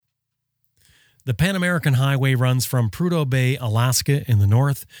The Pan American Highway runs from Prudhoe Bay, Alaska in the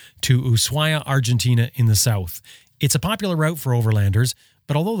north to Ushuaia, Argentina in the south. It's a popular route for overlanders,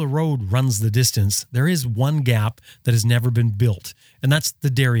 but although the road runs the distance, there is one gap that has never been built, and that's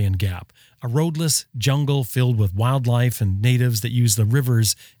the Darien Gap, a roadless jungle filled with wildlife and natives that use the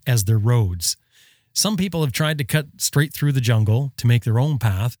rivers as their roads. Some people have tried to cut straight through the jungle to make their own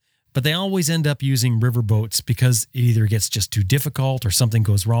path, but they always end up using river boats because it either gets just too difficult or something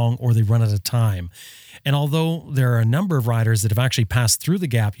goes wrong or they run out of time. And although there are a number of riders that have actually passed through the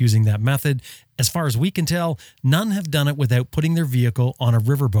gap using that method, as far as we can tell, none have done it without putting their vehicle on a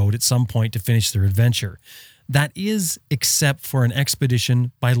riverboat at some point to finish their adventure. That is, except for an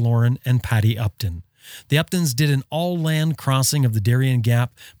expedition by Lauren and Patty Upton. The Uptons did an all-land crossing of the Darien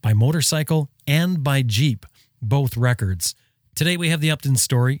Gap by motorcycle and by Jeep, both records. Today we have the Upton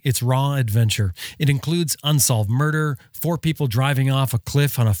story. It's raw adventure. It includes unsolved murder, 4 people driving off a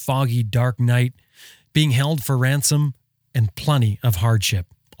cliff on a foggy, dark night, being held for ransom, and plenty of hardship.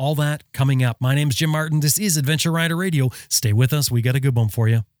 All that coming up. My name's Jim Martin. This is Adventure Rider Radio. Stay with us. We got a good one for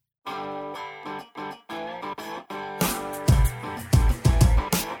you.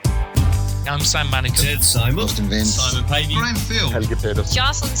 I'm Sam Manigan. Ted Simon. Austin Vince. Simon Pavey. Brian Field. Helga Peters.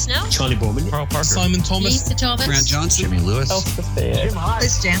 Jocelyn Snow. Charlie Borman. Carl Parker. Simon Thomas. Lisa Thomas. Grant Johnson. Jimmy Lewis. Jim Hyde.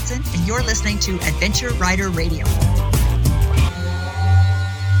 Liz Jansen, and you're listening to Adventure Rider Radio.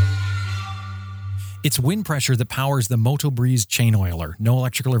 It's wind pressure that powers the Moto Breeze chain oiler. No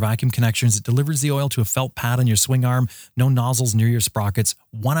electrical or vacuum connections. It delivers the oil to a felt pad on your swing arm. No nozzles near your sprockets.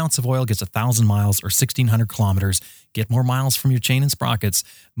 1 ounce of oil gets 1,000 miles or 1,600 kilometers. Get more miles from your chain and sprockets.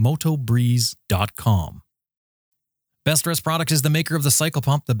 MotoBreeze.com. Best Rest Product is the maker of the Cycle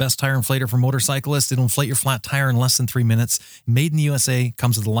Pump, the best tire inflator for motorcyclists. It'll inflate your flat tire in less than 3 minutes. Made in the USA,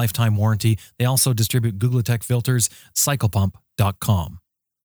 comes with a lifetime warranty. They also distribute Googletech filters. CyclePump.com.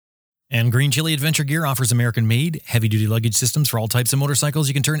 And Green Chili Adventure Gear offers American-made, heavy-duty luggage systems for all types of motorcycles.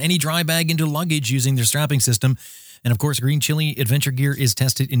 You can turn any dry bag into luggage using their strapping system. And of course, Green Chili Adventure Gear is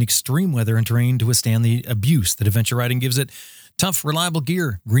tested in extreme weather and terrain to withstand the abuse that adventure riding gives it. Tough, reliable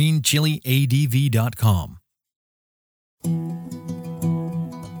gear. GreenChiliADV.com.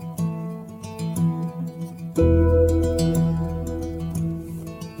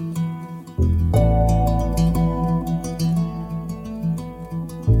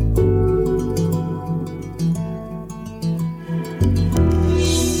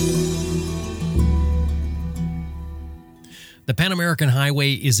 The Pan American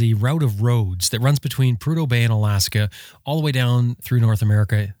Highway is a route of roads that runs between Prudhoe Bay and Alaska, all the way down through North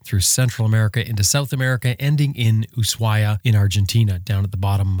America, through Central America, into South America, ending in Ushuaia in Argentina, down at the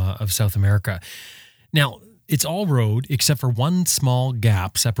bottom of South America. Now, it's all road except for one small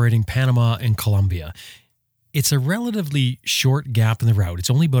gap separating Panama and Colombia. It's a relatively short gap in the route. It's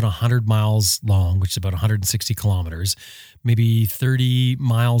only about 100 miles long, which is about 160 kilometers, maybe 30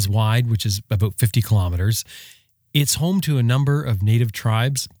 miles wide, which is about 50 kilometers. It's home to a number of native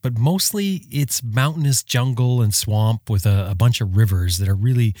tribes, but mostly it's mountainous jungle and swamp with a bunch of rivers that are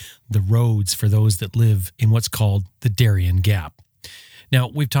really the roads for those that live in what's called the Darien Gap. Now,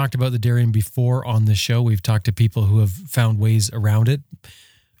 we've talked about the Darien before on the show. We've talked to people who have found ways around it.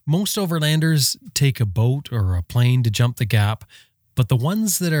 Most overlanders take a boat or a plane to jump the gap, but the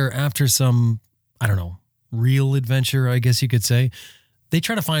ones that are after some, real adventure, I guess you could say, they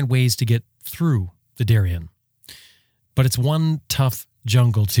try to find ways to get through the Darien. But it's one tough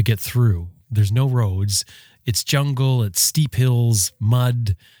jungle to get through. There's no roads. It's jungle, it's steep hills,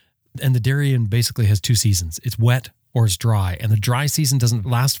 mud, and the Darien basically has 2 seasons. It's wet or it's dry, and the dry season doesn't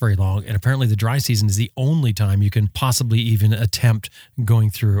last very long, and apparently the dry season is the only time you can possibly even attempt going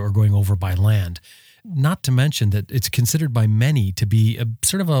through or going over by land. Not to mention that it's considered by many to be a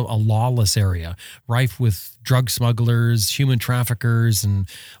sort of a lawless area, rife with drug smugglers, human traffickers, and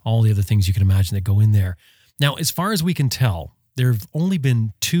all the other things you can imagine that go in there. Now, as far as we can tell, there have only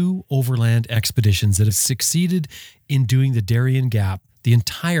been 2 overland expeditions that have succeeded in doing the Darien Gap, the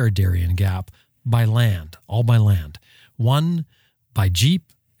entire Darien Gap, by land, all by land. One by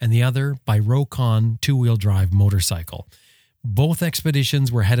Jeep and the other by Rokon 2-wheel drive motorcycle. Both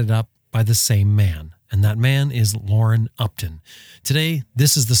expeditions were headed up by the same man, and that man is Lauren Upton. Today,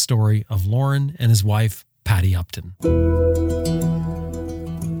 this is the story of Lauren and his wife, Patty Upton.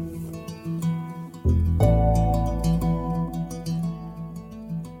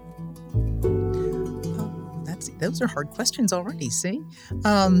 Those are hard questions already, see?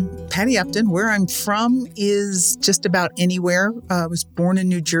 Patty Upton, where I'm from is just about anywhere. I was born in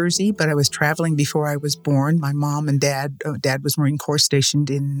New Jersey, but I was traveling before I was born. My mom and dad was Marine Corps stationed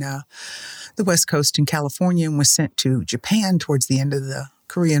in the West Coast in California and was sent to Japan towards the end of the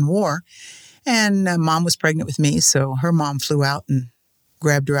Korean War. And Mom was pregnant with me, so her mom flew out and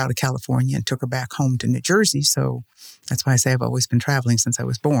grabbed her out of California and took her back home to New Jersey. So that's why I say I've always been traveling since I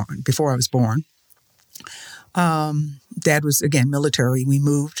was born, before I was born. Dad was, again, military. We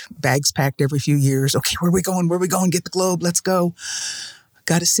moved, bags packed every few years. Okay, where are we going? Where are we going? Get the globe. Let's go.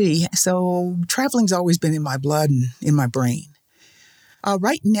 Got to see. So traveling's always been in my blood and in my brain.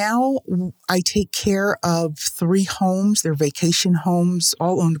 Right now, I take care of 3 homes. They're vacation homes,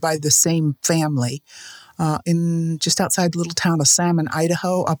 all owned by the same family, in just outside the little town of Salmon,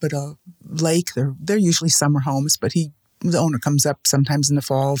 Idaho, up at a lake. They're usually summer homes, but the owner comes up sometimes in the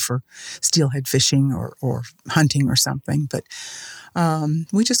fall for steelhead fishing or hunting or something. But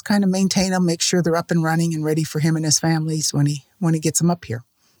we just kind of maintain them, make sure they're up and running and ready for him and his families when he gets them up here.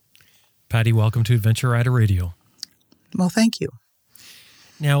 Patty, welcome to Adventure Rider Radio. Well, thank you.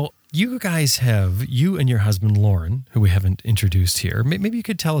 Now, you and your husband, Lauren, who we haven't introduced here. Maybe you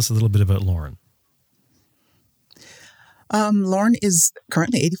could tell us a little bit about Lauren. Lauren is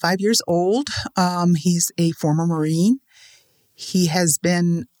currently 85 years old. He's a former Marine. He has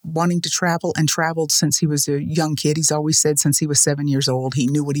been wanting to travel and traveled since he was a young kid. He's always said since he was 7 years old, he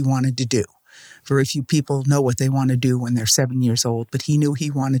knew what he wanted to do. Very few people know what they want to do when they're 7 years old, but he knew he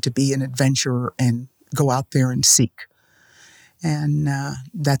wanted to be an adventurer and go out there and seek. And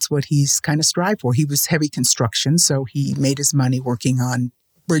that's what he's kind of strived for. He was heavy construction, so he made his money working on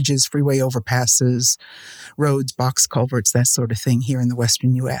bridges, freeway overpasses, roads, box culverts, that sort of thing here in the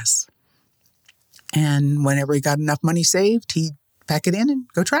western U.S. And whenever he got enough money saved, he'd pack it in and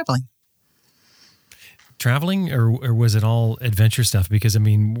go traveling. Traveling, or was it all adventure stuff? Because, I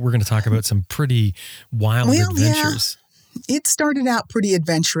mean, we're going to talk about some pretty wild adventures. Yeah. It started out pretty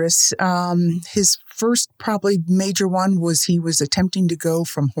adventurous. His first probably major one was he was attempting to go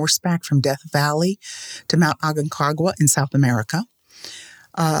from horseback from Death Valley to Mount Aconcagua in South America.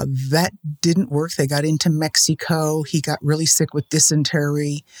 That didn't work. They got into Mexico. He got really sick with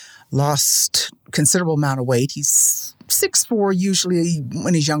dysentery, lost a considerable amount of weight. He's 6'4". Usually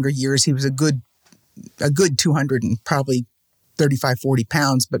in his younger years, he was a good 200 and probably 35, 40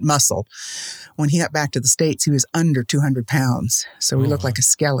 pounds, but muscle. When he got back to the States, he was under 200 pounds. So he looked like a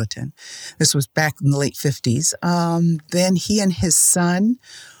skeleton. This was back in the late 50s. Then he and his son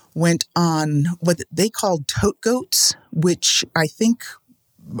went on what they called tote goats, which I think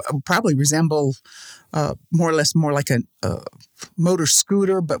probably resemble more or less more like a motor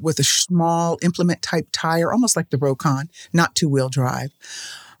scooter, but with a small implement-type tire, almost like the Rokon, not two-wheel drive.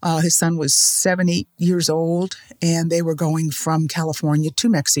 His son was 7-8 years old, and they were going from California to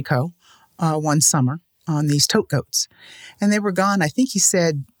Mexico one summer on these tote goats. And they were gone, I think he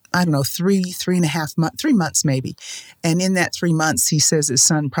said, 3 months maybe. And in that 3 months, he says his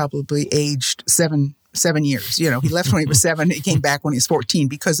son probably aged seven years. You know, he left when he was 7, he came back when he was 14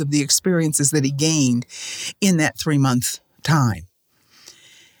 because of the experiences that he gained in that 3-month time.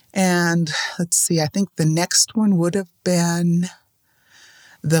 And let's see, I think the next one would have been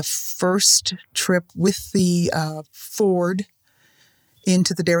the first trip with the Ford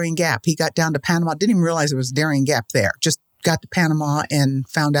into the Darien Gap. He got down to Panama, didn't even realize there was a Darien Gap there, just got to Panama and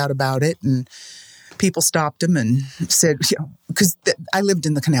found out about it. And people stopped him and said, because I lived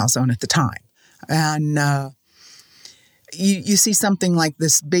in the canal zone at the time. And you see something like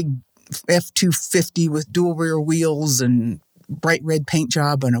this big F-250 with dual rear wheels and bright red paint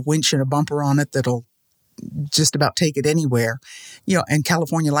job and a winch and a bumper on it that'll just about take it anywhere, and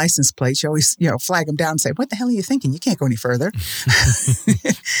California license plates, you always, flag them down and say, what the hell are you thinking? You can't go any further.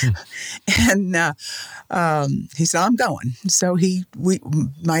 And he said, I'm going. So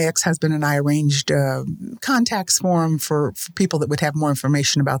my ex-husband and I arranged contacts for him for people that would have more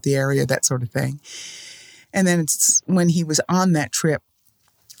information about the area, that sort of thing. And then when he was on that trip,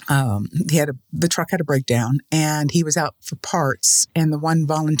 the truck had a breakdown and he was out for parts, and the one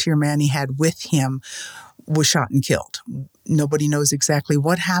volunteer man he had with him was shot and killed. Nobody knows exactly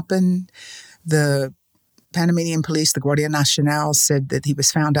what happened. The Panamanian police, the Guardia Nacional, said that he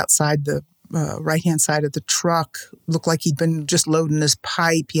was found outside the right-hand side of the truck. Looked like he'd been just loading his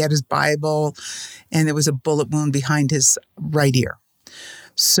pipe. He had his Bible, and there was a bullet wound behind his right ear.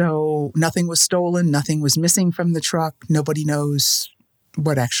 So nothing was stolen. Nothing was missing from the truck. Nobody knows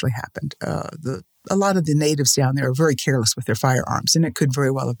what actually happened. A lot of the natives down there are very careless with their firearms, and it could very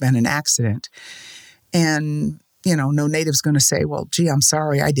well have been an accident. And, no native's going to say, well, gee, I'm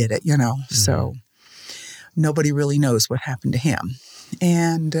sorry, I did it, Mm-hmm. So nobody really knows what happened to him.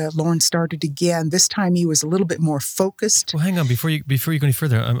 And Lauren started again. This time he was a little bit more focused. Well, hang on. Before you go any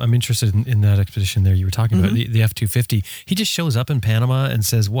further, I'm interested in that expedition there you were talking about, the F-250. He just shows up in Panama and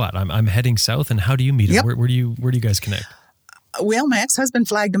says, what? I'm heading south, and how do you meet him? Yep. Where do you guys connect? Well, my ex-husband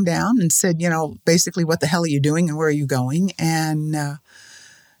flagged him down and said, basically, what the hell are you doing and where are you going? And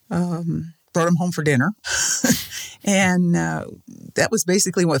brought him home for dinner. And that was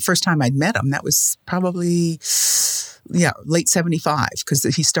basically the first time I'd met him. That was probably, late 75, because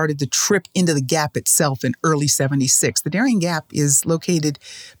he started the trip into the Gap itself in early 76. The Darien Gap is located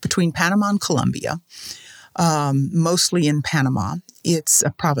between Panama and Colombia, mostly in Panama. It's a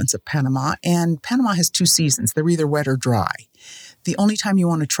province of Panama, and Panama has 2 seasons. They're either wet or dry. The only time you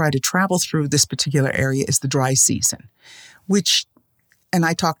want to try to travel through this particular area is the dry season, and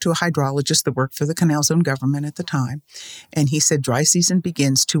I talked to a hydrologist that worked for the Canal Zone government at the time, and he said dry season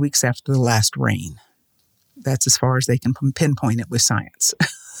begins 2 weeks after the last rain. That's as far as they can pinpoint it with science.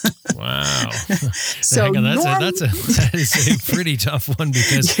 Wow. So hang on, that is a pretty tough one,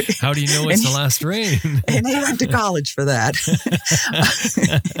 because how do you know it's the last rain? And he went to college for that.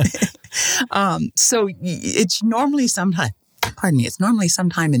 So it's normally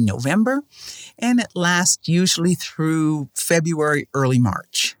sometime in November, and it lasts usually through February, early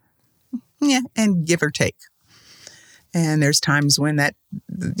March. Yeah, and give or take. And there's times when that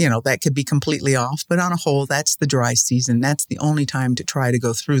could be completely off. But on a whole, that's the dry season. That's the only time to try to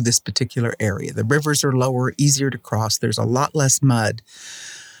go through this particular area. The rivers are lower, easier to cross. There's a lot less mud.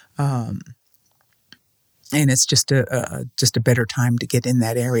 And it's just a better time to get in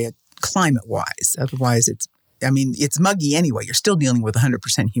that area climate-wise. Otherwise, it's muggy anyway. You're still dealing with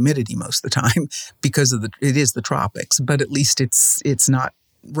 100% humidity most of the time because it is the tropics. But at least it's not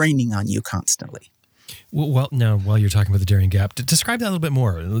raining on you constantly. Well, now, while you're talking about the Darien Gap, describe that a little bit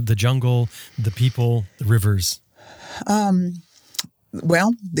more. The jungle, the people, the rivers.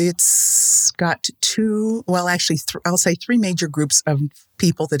 Well, it's got I'll say 3 major groups of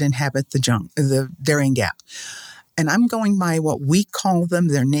people that inhabit the Darien Gap. And I'm going by what we call them.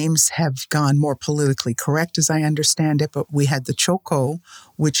 Their names have gone more politically correct, as I understand it. But we had the Choco,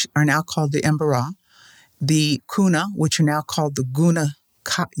 which are now called the Embera, the Kuna, which are now called the Guna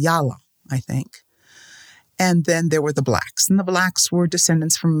Yala, I think. And then there were the blacks. And the blacks were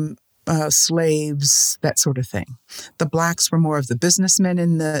descendants from slaves, that sort of thing. The blacks were more of the businessmen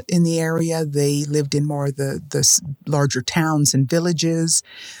in the area. They lived in more of the larger towns and villages,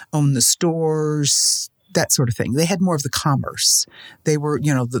 owned the stores, that sort of thing. They had more of the commerce. They were,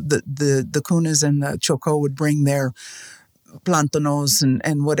 the Kunas and the Choco would bring their plantanos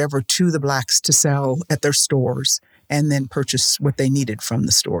and whatever to the blacks to sell at their stores, and then purchase what they needed from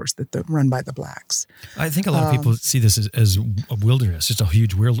the stores run by the blacks. I think a lot of people see this as a wilderness, just a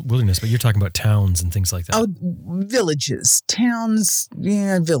huge wilderness, but you're talking about towns and things like that. Oh, villages, towns,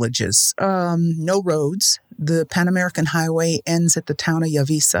 villages. No roads. The Pan American Highway ends at the town of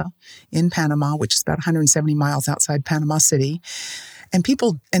Yavisa in Panama, which is about 170 miles outside Panama City. And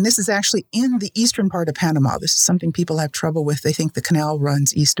this is actually in the eastern part of Panama. This is something people have trouble with. They think the canal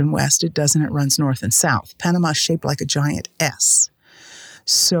runs east and west. It doesn't. It runs north and south. Panama is shaped like a giant S.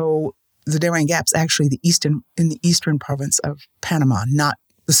 So the Darien Gap's actually in the eastern province of Panama, not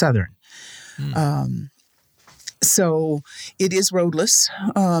the southern. So it is roadless.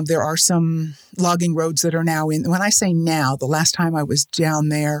 There are some logging roads that are now in. When I say now, the last time I was down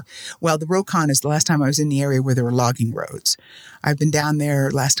there, the Rokon is the last time I was in the area where there were logging roads. I've been down there.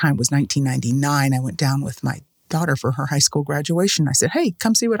 Last time was 1999. I went down with my daughter for her high school graduation. I said, hey,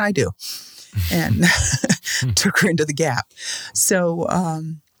 come see what I do. And took her into the Gap. So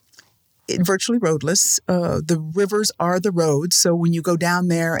virtually roadless. The rivers are the roads. So when you go down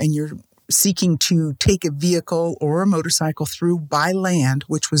there and you're seeking to take a vehicle or a motorcycle through by land,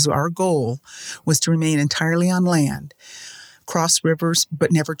 which was our goal, was to remain entirely on land, cross rivers,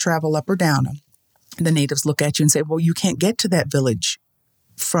 but never travel up or down them. The natives look at you and say, well, you can't get to that village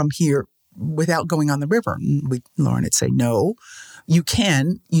from here without going on the river. And Lauren would say, no, you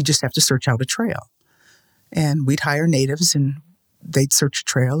can. You just have to search out a trail. And we'd hire natives and they'd search a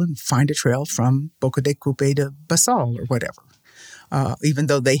trail and find a trail from Boca de Coupe to Basal or whatever. Even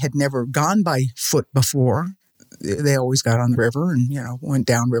though they had never gone by foot before, they always got on the river and, went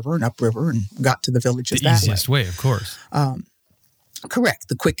down river and up river and got to the villages that way. The easiest way, of course. Correct.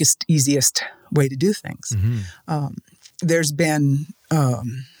 The quickest, easiest way to do things. Mm-hmm. There's been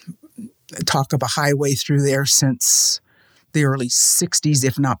talk of a highway through there since the early 60s,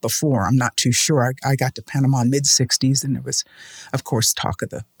 if not before. I'm not too sure. I got to Panama in mid-60s, and there was, of course, talk of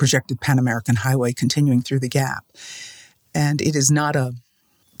the projected Pan American Highway continuing through the Gap. And it is not a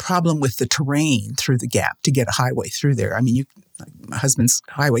problem with the terrain through the Gap to get a highway through there. I mean, my husband's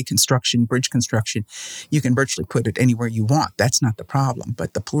highway construction, bridge construction, you can virtually put it anywhere you want. That's not the problem.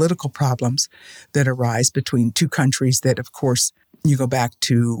 But the political problems that arise between two countries that, of course, you go back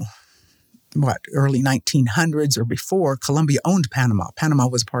to early 1900s or before, Colombia owned Panama. Panama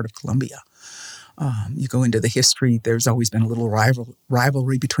was part of Colombia. You go into the history, there's always been a little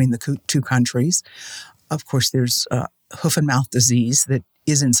rivalry between the two countries. Of course, there's hoof and mouth disease that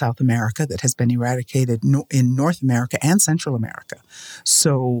is in South America that has been eradicated in North America and Central America.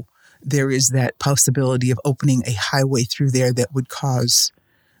 So there is that possibility of opening a highway through there that would cause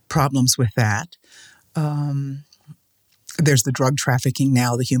problems with that. There's the drug trafficking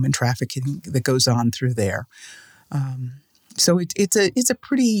now, the human trafficking that goes on through there. So it's a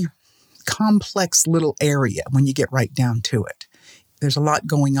pretty complex little area when you get right down to it. There's a lot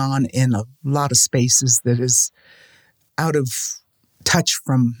going on in a lot of spaces that is out of touch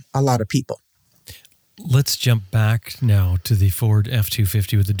from a lot of people. Let's jump back now to the Ford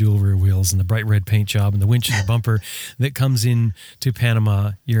F-250 with the dual rear wheels and the bright red paint job and the winch and the bumper that comes in to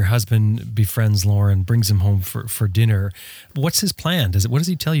Panama. Your husband befriends Lauren, brings him home for dinner. What's his plan? What does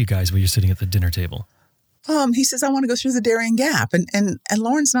he tell you guys while you're sitting at the dinner table? He says, I want to go through the Darien Gap. And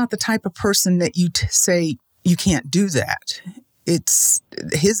Lauren's not the type of person that you say you can't do that. It's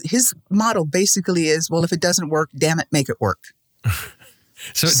his motto basically is, well, if it doesn't work, damn it, make it work.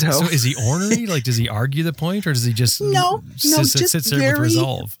 So is he ornery? Like, does he argue the point, or does he just sits there with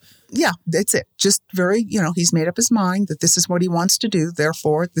resolve? Yeah, that's it. Just very, he's made up his mind that this is what he wants to do.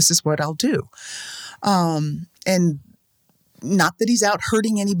 Therefore, this is what I'll do. And not that he's out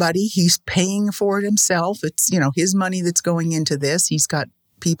hurting anybody. He's paying for it himself. It's, his money that's going into this. He's got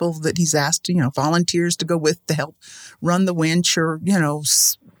people that he's asked, volunteers to go with to help run the winch or,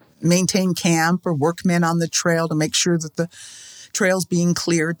 maintain camp or workmen on the trail to make sure that the trail's being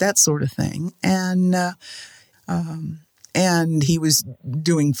cleared, that sort of thing. And he was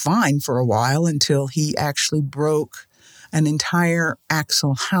doing fine for a while until he actually broke an entire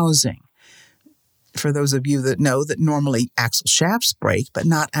axle housing. For those of you that know that normally axle shafts break, but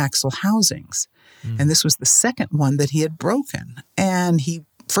not axle housings. And this was the second one that he had broken. And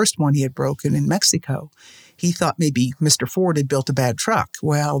first one he had broken in Mexico. He thought maybe Mr. Ford had built a bad truck.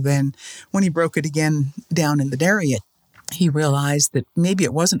 Well, then when he broke it again down in the Darien, he realized that maybe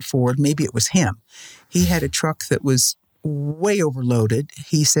it wasn't Ford, maybe it was him. He had a truck that was way overloaded.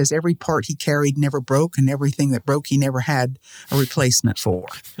 He says every part he carried never broke, and everything that broke he never had a replacement for.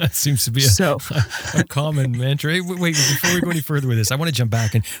 That seems to be a common mantra. Hey, wait, before we go any further with this, I want to jump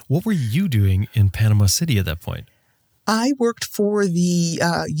back. And what were you doing in Panama City at that point? I worked for the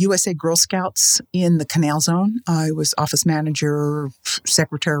USA Girl Scouts in the Canal Zone. I was office manager,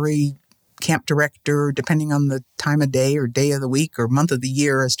 secretary, camp director, depending on the time of day or day of the week or month of the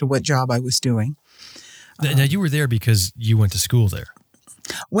year as to what job I was doing. Now, you were there because you went to school there.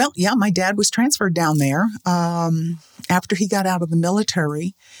 Well, yeah, my dad was transferred down there. After he got out of the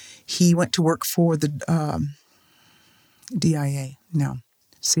military, he went to work for the CIA.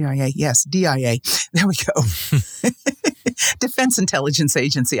 Yes, DIA. There we go. Defense Intelligence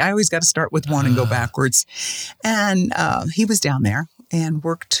Agency. I always got to start with one and go backwards. And he was down there and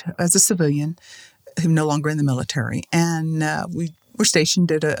worked as a civilian, no longer in the military. And we were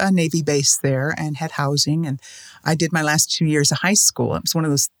stationed at a Navy base there and had housing. And I did my last 2 years of high school. It was one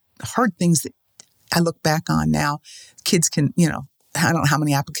of those hard things that I look back on now. Kids can, I don't know how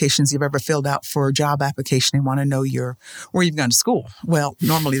many applications you've ever filled out for a job application. They want to know where you've gone to school. Well,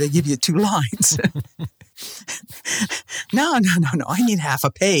 normally they give you 2 lines. No. I need half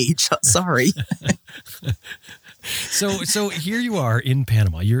a page. Sorry. So here you are in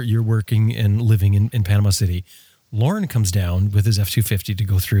Panama. You're working and living in Panama City. Lauren comes down with his F-250 to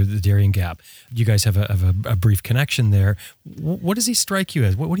go through the Darien Gap. You guys have a brief connection there. What does he strike you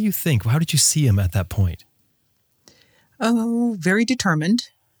as? What do you think? How did you see him at that point? Oh, very determined,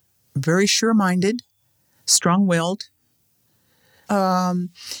 very sure-minded, strong-willed.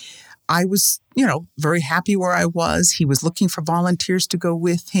 I was, very happy where I was. He was looking for volunteers to go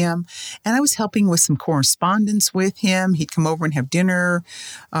with him, and I was helping with some correspondence with him. He'd come over and have dinner.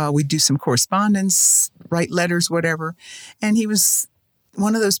 We'd do some correspondence, write letters, whatever. And he was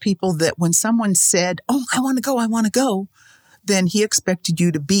one of those people that when someone said, "Oh, I want to go," then he expected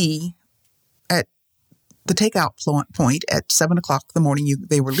you to be at the takeout point at 7:00 in the morning.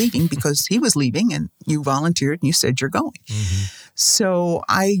 They were leaving because he was leaving, and you volunteered and you said you're going. Mm-hmm. So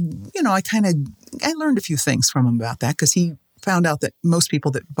I learned a few things from him about that, because he found out that most people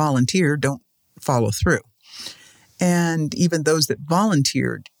that volunteer don't follow through. And even those that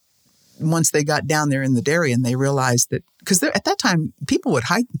volunteered once they got down there in the Darien, they realized that, because at that time,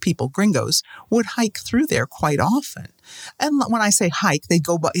 gringos would hike through there quite often. And when I say hike,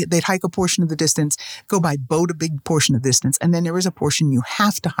 they'd hike a portion of the distance, go by boat a big portion of the distance, and then there is a portion you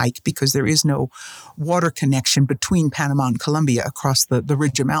have to hike because there is no water connection between Panama and Colombia across the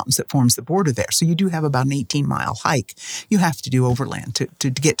ridge of mountains that forms the border there. So you do have about an 18-mile hike you have to do overland to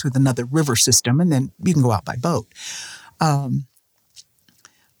get to another river system, and then you can go out by boat.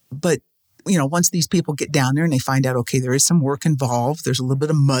 But once these people get down there and they find out, okay, there is some work involved, there's a little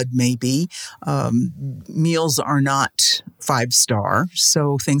bit of mud maybe, meals are not 5-star,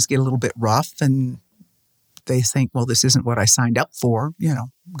 so things get a little bit rough, and they think, well, this isn't what I signed up for,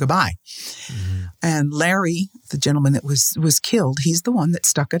 goodbye. Mm-hmm. And Larry, the gentleman that was killed, he's the one that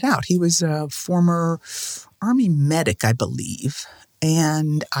stuck it out. He was a former Army medic, I believe,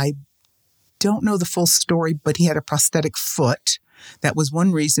 and I don't know the full story, but he had a prosthetic foot. That was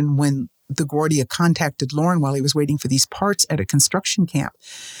one reason when the Guardia contacted Lauren while he was waiting for these parts at a construction camp.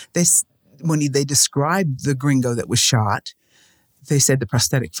 When they described the gringo that was shot, they said the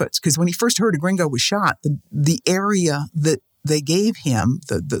prosthetic foot. Because when he first heard a gringo was shot, the area that they gave him,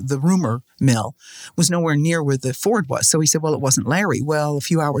 the rumor mill, was nowhere near where the Ford was. So he said, well, it wasn't Larry. Well, a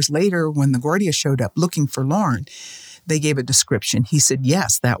few hours later, when the Guardia showed up looking for Lauren, they gave a description. He said,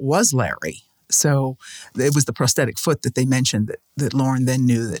 yes, that was Larry. So it was the prosthetic foot that they mentioned that Lauren then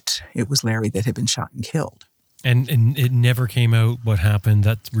knew that it was Larry that had been shot and killed. And it never came out what happened.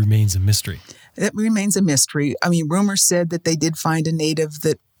 That remains a mystery. It remains a mystery. I mean, rumors said that they did find a native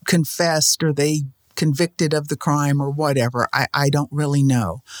that confessed or they convicted of the crime or whatever. I don't really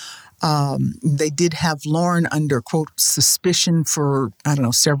know. They did have Lauren under, quote, suspicion for,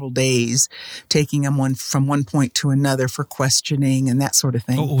 several days, taking him from one point to another for questioning and that sort of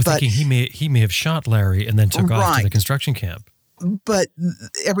thing. Thinking he may have shot Larry and then took off to the construction camp. But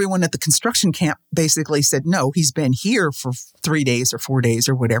everyone at the construction camp basically said, no, he's been here for 3 days or 4 days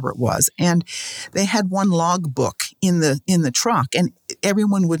or whatever it was. And they had one log book in the truck, and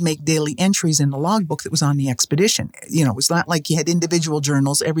everyone would make daily entries in the log book that was on the expedition. It was not like you had individual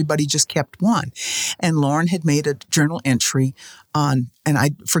journals. Everybody just kept one. And Lauren had made a journal entry on, and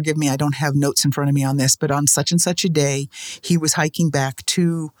forgive me, I don't have notes in front of me on this, but on such and such a day, he was hiking back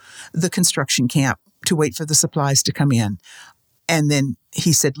to the construction camp to wait for the supplies to come in. And then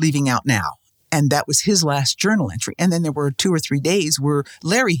he said, leaving out now. And that was his last journal entry. And then there were 2 or 3 days where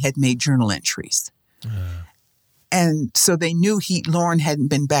Larry had made journal entries. And so they knew Lauren hadn't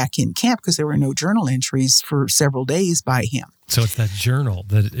been back in camp because there were no journal entries for several days by him. So it's that journal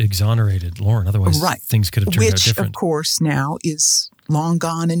that exonerated Lauren. Otherwise, things could have turned out different. Which, of course, now is long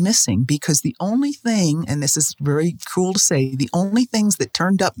gone and missing, because the only thing, and this is very cruel to say, the only things that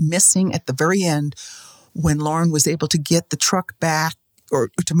turned up missing at the very end when Lauren was able to get the truck back or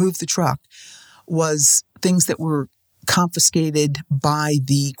to move the truck was things that were confiscated by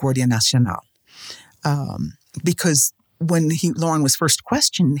the Guardia Nacional. Because when Lauren was first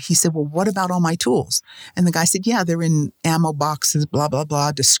questioned, he said, well, what about all my tools? And the guy said, yeah, they're in ammo boxes, blah, blah,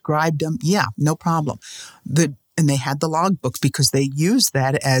 blah, described them. Yeah, no problem. And they had the logbook because they used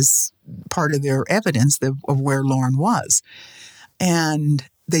that as part of their evidence of where Lauren was. And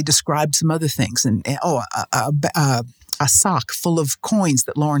they described some other things, and a sock full of coins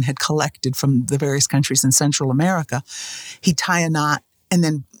that Lauren had collected from the various countries in Central America. He'd tie a knot and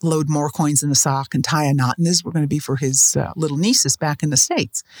then load more coins in the sock and tie a knot, and this were going to be for his little nieces back in the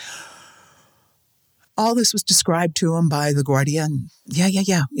States. All this was described to him by the Guardia, and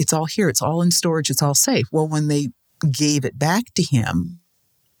yeah, it's all here, it's all in storage, it's all safe. Well, when they gave it back to him,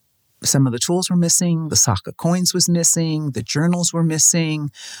 some of the tools were missing, the sock of coins was missing, the journals were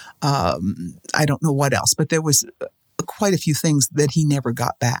missing. I don't know what else, but there was quite a few things that he never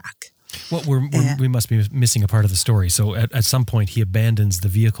got back. Well, we must be missing a part of the story. So at some point, he abandons the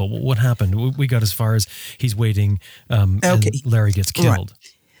vehicle. What happened? We got as far as he's waiting, and Larry gets killed.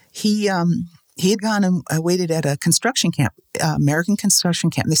 Right. He had gone and waited at a construction camp, American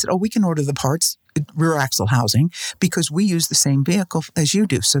construction camp. And they said, we can order the parts, rear axle housing, because we use the same vehicle as you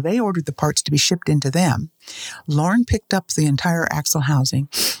do. So they ordered the parts to be shipped into them. Lauren picked up the entire axle housing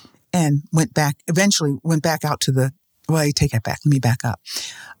and eventually went back out to I take that back. Let me back up.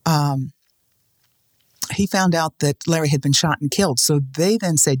 He found out that Larry had been shot and killed. So they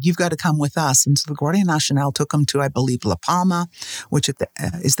then said, you've got to come with us. And so the Guardia Nacional took him to, I believe, La Palma, which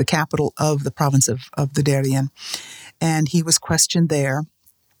is the capital of the province of the Darien. And he was questioned there.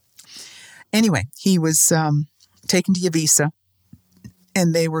 Anyway, he was taken to Yavisa,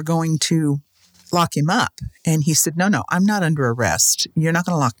 and they were going to lock him up. And he said, no, I'm not under arrest. You're not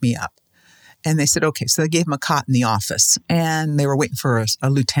going to lock me up. And they said, okay. So they gave him a cot in the office, and they were waiting for a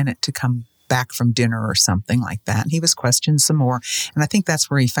lieutenant to come back from dinner or something like that. And he was questioned some more. And I think that's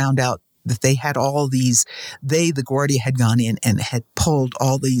where he found out that they had all these, the Guardia had gone in and had pulled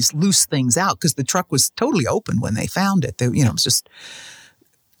all these loose things out, because the truck was totally open when they found it. They, it was just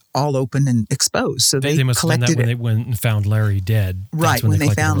all open and exposed. So they must collected have done that when they went and found Larry dead. Right, when they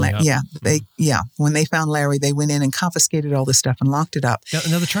found Larry. Yeah. When they found Larry, they went in and confiscated all this stuff and locked it up.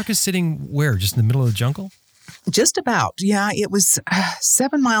 Now the truck is sitting where? Just in the middle of the jungle? Just about. Yeah, it was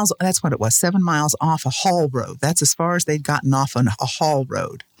 7 miles. That's what it was. 7 miles off a haul road. That's as far as they'd gotten off on a haul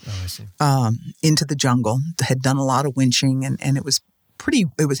road. Oh, I see. Into the jungle. They had done a lot of winching, and it was pretty.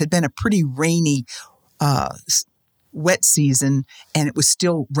 Had been a pretty rainy, wet season, and it was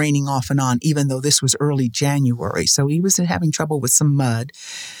still raining off and on, even though this was early January. So he was having trouble with some mud.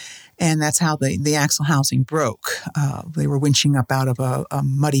 And that's how the axle housing broke. They were winching up out of a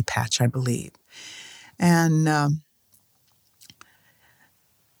muddy patch, I believe. And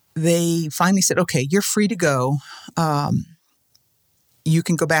they finally said, okay, you're free to go. You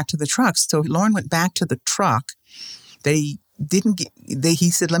can go back to the truck. So Lauren went back to the truck. He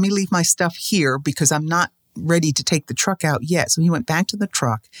said, let me leave my stuff here because I'm not ready to take the truck out yet. So he went back to the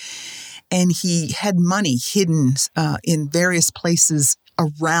truck, and he had money hidden in various places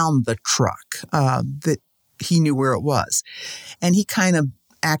around the truck that he knew where it was. And he kind of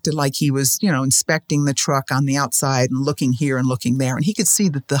acted like he was, inspecting the truck on the outside and looking here and looking there. And he could see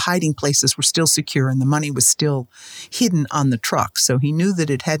that the hiding places were still secure and the money was still hidden on the truck. So he knew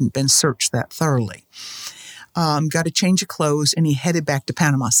that it hadn't been searched that thoroughly. Got a change of clothes, and he headed back to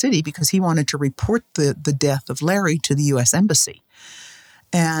Panama City because he wanted to report the death of Larry to the U.S. Embassy.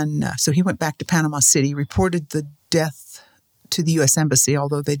 And so he went back to Panama City, reported the death to the U.S. Embassy,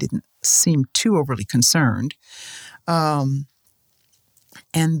 although they didn't seem too overly concerned.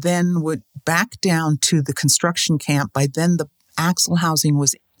 And then went back down to the construction camp. By then, the axle housing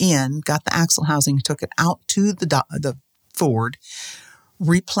was in, got the axle housing, took it out to the Ford,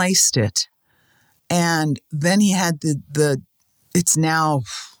 replaced it. And then he had it's now,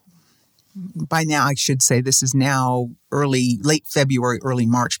 by now I should say, this is now late February, early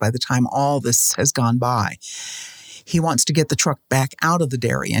March, by the time all this has gone by. He wants to get the truck back out of the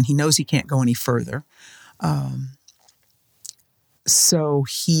Darien. He knows he can't go any further. So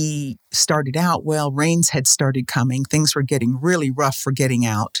he started out, rains had started coming. Things were getting really rough for getting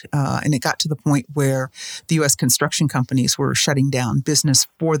out. And it got to the point where the U.S. construction companies were shutting down business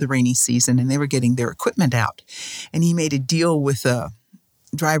for the rainy season, and they were getting their equipment out. And he made a deal with a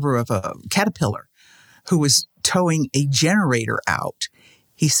driver of a Caterpillar who was towing a generator out.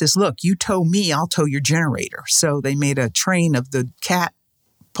 He says, look, you tow me, I'll tow your generator. So they made a train of the Cat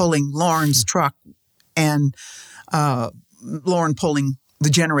pulling Lauren's truck and Lauren pulling the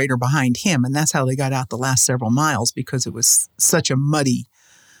generator behind him. And that's how they got out the last several miles, because it was such a muddy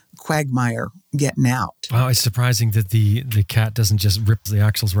quagmire getting out. Wow, it's surprising that the Cat doesn't just rip the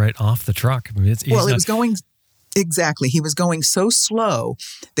axles right off the truck. I mean, it was going... Exactly. He was going so slow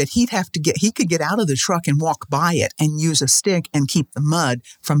that he could get out of the truck and walk by it and use a stick and keep the mud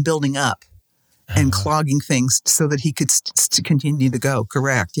from building up and clogging things so that he could continue to go.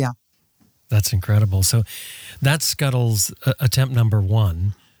 Correct. Yeah. That's incredible. So that's Scuttle's attempt number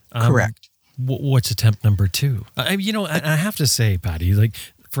one. Correct. What's attempt number two? I have to say, Patty,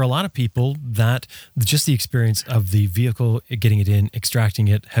 for a lot of people, that just the experience of the vehicle, getting it in, extracting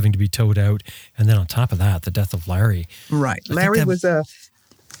it, having to be towed out, and then on top of that, the death of Larry. Right. Larry was a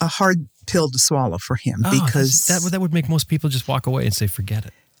hard pill to swallow for him because that would make most people just walk away and say, forget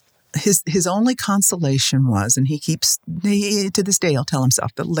it. His only consolation was, and to this day, he'll tell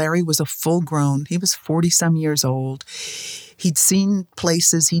himself that Larry was a full-grown, he was 40-some years old. He'd seen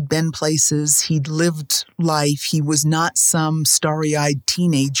places, he'd been places, he'd lived life. He was not some starry-eyed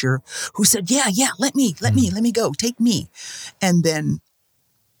teenager who said, yeah, let me go, take me. And then,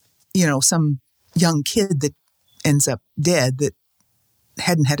 some young kid that ends up dead that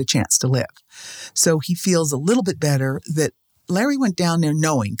hadn't had a chance to live. So he feels a little bit better that Larry went down there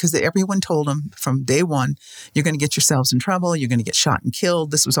knowing, because everyone told him from day one, you're going to get yourselves in trouble, you're going to get shot and killed.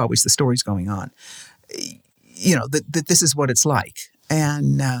 This was always the stories going on. That this is what it's like.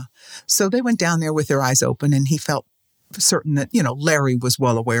 And so they went down there with their eyes open, and he felt certain that, Larry was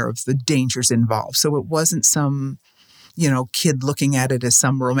well aware of the dangers involved. So it wasn't some, kid looking at it as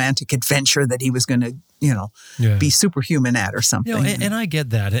some romantic adventure that he was going to, be superhuman at or something. And I get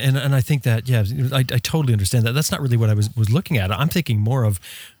that. And I think that, I totally understand that. That's not really what I was looking at. I'm thinking more of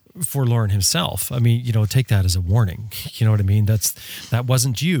for Lauren himself. I mean, take that as a warning. You know what I mean? That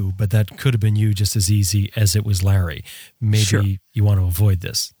wasn't you, but that could have been you just as easy as it was Larry. Maybe you want to avoid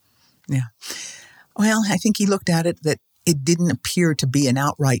this. Yeah. Well, I think he looked at it that it didn't appear to be an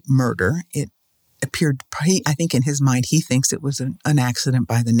outright murder. It appeared, I think in his mind, he thinks it was an accident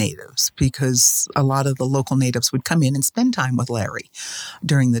by the natives, because a lot of the local natives would come in and spend time with Larry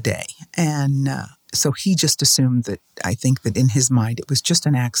during the day. And so he just assumed that, I think that in his mind, it was just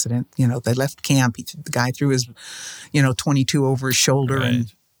an accident. You know, they left camp. The guy threw his, 22 over his shoulder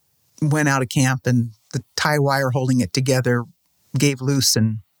and went out of camp, and the tie wire holding it together gave loose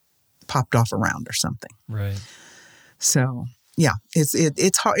and popped off around or something. Right. So, yeah,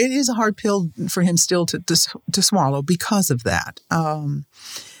 it's hard. It is a hard pill for him still to swallow because of that.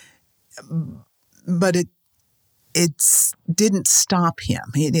 But it didn't stop him.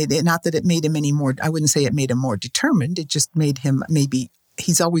 Not that it made him any more. I wouldn't say it made him more determined. It just made him, maybe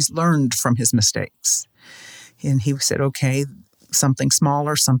he's always learned from his mistakes, and he said, okay, something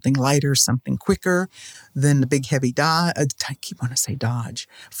smaller, something lighter, something quicker than the big heavy Dodge. I keep wanting to say Dodge,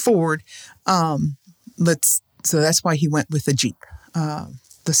 Ford. So that's why he went with a Jeep.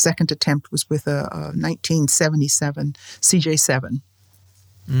 The second attempt was with a 1977 CJ7.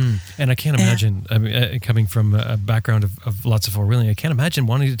 And I can't imagine, coming from a background of lots of four-wheeling, I can't imagine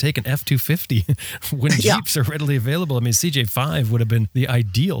wanting to take an F-250 when Jeeps are readily available. I mean, CJ5 would have been the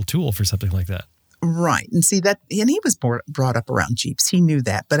ideal tool for something like that. Right. And see that, and he was brought up around Jeeps. He knew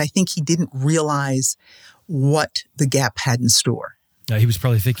that, but I think he didn't realize what the Gap had in store. He was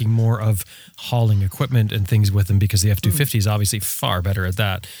probably thinking more of hauling equipment and things with him, because the F-250 is obviously far better at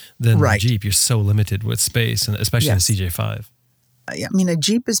that than the Jeep. You're so limited with space, and especially the CJ5. I mean, a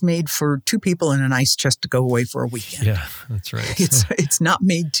Jeep is made for two people in a nice chest to go away for a weekend. Yeah, that's right. It's not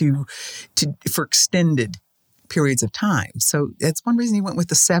made for extended periods of time. So that's one reason he went with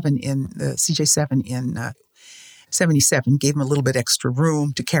the CJ7 in 77, gave him a little bit extra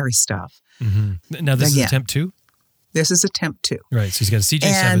room to carry stuff. Mm-hmm. Now, this is attempt 2? This is attempt 2. Right. So he's got a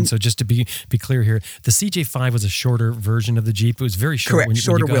CJ7. So just to be clear here, the CJ5 was a shorter version of the Jeep. It was very short. Correct.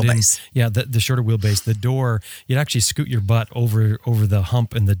 Shorter wheelbase. The shorter wheelbase. The door, you'd actually scoot your butt over the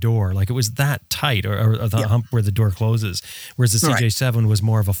hump in the door. Like, it was that tight, or the hump where the door closes. Whereas the CJ7 was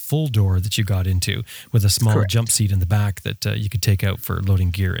more of a full door that you got into with a small jump seat in the back that you could take out for loading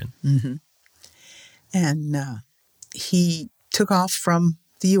gear in. Mm-hmm. And he took off from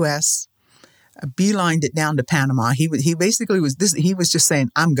the U.S., beelined it down to Panama. He basically was this. He was just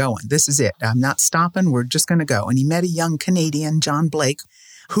saying, "I'm going. This is it. I'm not stopping. We're just going to go." And he met a young Canadian, John Blake,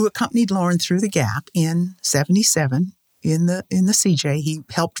 who accompanied Lauren through the Gap in 77 in the CJ. He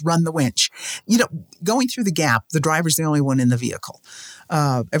helped run the winch. Going through the Gap, the driver's the only one in the vehicle.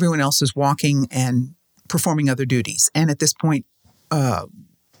 Everyone else is walking and performing other duties. And at this point,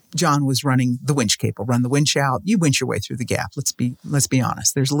 John was running the winch cable, run the winch out. You winch your way through the Gap. Let's be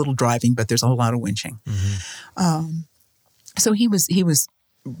honest. There's a little driving, but there's a whole lot of winching. Mm-hmm. So he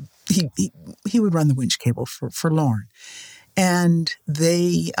would run the winch cable for Lauren, and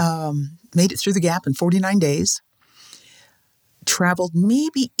they made it through the Gap in 49 days. Traveled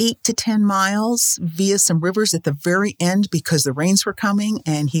maybe 8 to 10 miles via some rivers at the very end because the rains were coming,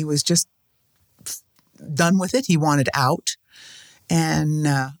 and he was just done with it. He wanted out, and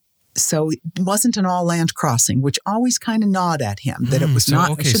so it wasn't an all-land crossing, which always kind of gnawed at him, that it was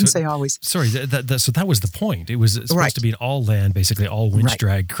not. Okay, I shouldn't say always. Sorry, so that was the point. It was supposed to be an all-land, basically all winch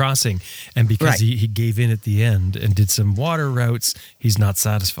drag crossing, and because he gave in at the end and did some water routes, he's not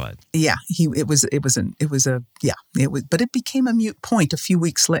satisfied. Yeah, but it became a moot point a few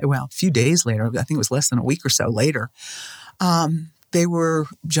weeks later. Well, a few days later. I think it was less than a week or so later.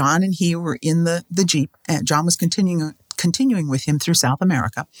 John and he were in the Jeep, and John was continuing with him through South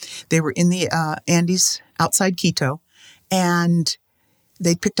America. They were in the Andes outside Quito, and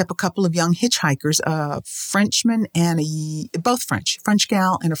they picked up a couple of young hitchhikers, a Frenchman and both French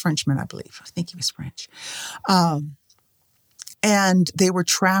gal and a Frenchman, I believe. I think he was French. And they were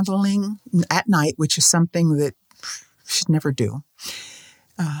traveling at night, which is something that you should never do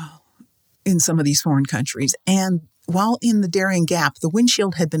in some of these foreign countries. And while in the Darien Gap, the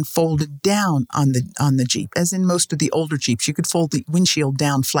windshield had been folded down on the Jeep. As in most of the older Jeeps, you could fold the windshield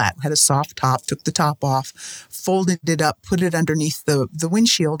down flat. Had a soft top, took the top off, folded it up, put it underneath the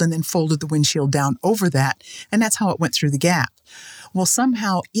windshield, and then folded the windshield down over that. And that's how it went through the Gap. Well,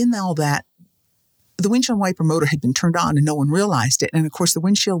 somehow in all that, the windshield wiper motor had been turned on and no one realized it. And of course, the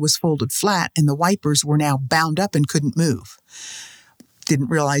windshield was folded flat and the wipers were now bound up and couldn't move. Didn't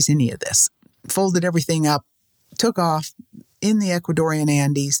realize any of this. Folded everything up. Took off in the Ecuadorian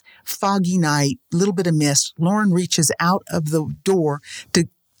Andes, foggy night, little bit of mist. Lauren reaches out of the door to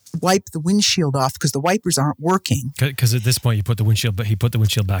wipe the windshield off because the wipers aren't working. Because at this point, he put the windshield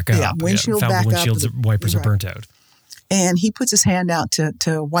back up. Yeah, windshield back up. Found the wipers are burnt out. And he puts his hand out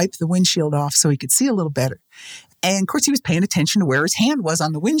to wipe the windshield off so he could see a little better. And of course, he was paying attention to where his hand was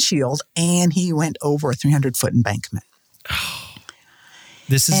on the windshield, and he went over a 300-foot embankment.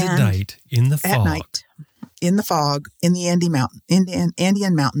 This is at night, in the fog. At night, in the fog, in the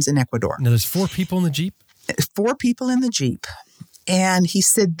Andean Mountains in Ecuador. Now, there's 4 people in the Jeep? 4 people in the Jeep. And he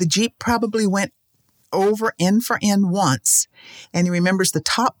said the Jeep probably went over end for end once. And he remembers the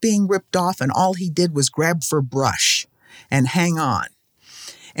top being ripped off, and all he did was grab for brush and hang on.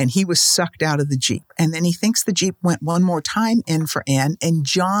 And he was sucked out of the Jeep. And then he thinks the Jeep went one more time end for end, and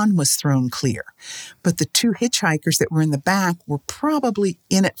John was thrown clear. But the 2 hitchhikers that were in the back were probably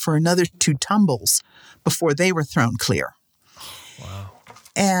in it for another 2 tumbles before they were thrown clear. Wow.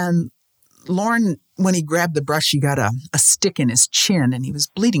 And Lauren, when he grabbed the brush, he got a stick in his chin, and he was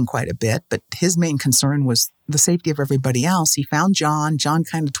bleeding quite a bit. But his main concern was the safety of everybody else. He found John. John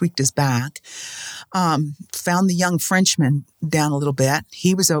kind of tweaked his back. Found the young Frenchman down a little bit.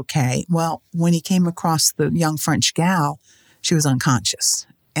 He was okay. Well, when he came across the young French gal, she was unconscious.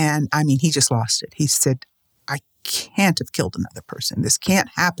 And I mean, he just lost it. He said, I can't have killed another person. This can't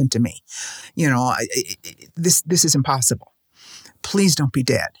happen to me. You know, this is impossible. Please don't be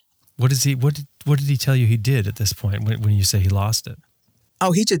dead. What did he tell you he did at this point when you say he lost it?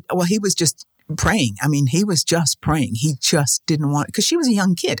 Oh, he was just praying. I mean, he was just praying. He just didn't want, because she was a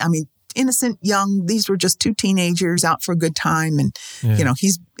young kid. I mean, innocent, young. These were just 2 teenagers out for a good time. And, you know,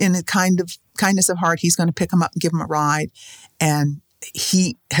 he's in a kindness of heart. He's going to pick him up and give him a ride. And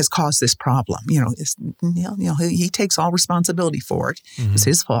he has caused this problem. You know, he takes all responsibility for it. Mm-hmm. It's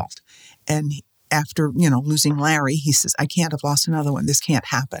his fault. And after, you know, losing Larry, he says, I can't have lost another one. This can't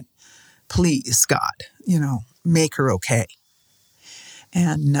happen. Please, God, you know, make her okay.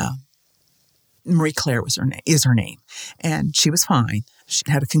 And Marie Claire is her name. And she was fine. She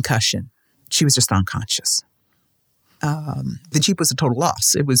had a concussion. She was just unconscious. The Jeep was a total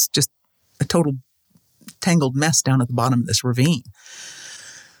loss. It was just a total tangled mess down at the bottom of this ravine.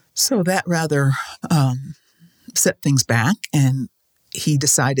 So that rather set things back, and he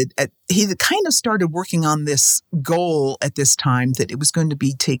decided, he kind of started working on this goal at this time, that it was going to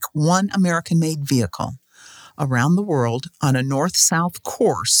be take one American-made vehicle around the world on a north-south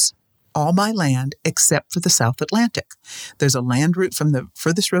course, all by land, except for the South Atlantic. There's a land route from the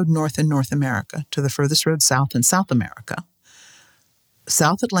furthest road north in North America to the furthest road south in South America.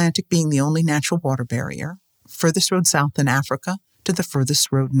 South Atlantic being the only natural water barrier, furthest road south in Africa to the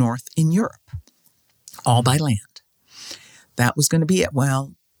furthest road north in Europe, all by land. That was going to be it.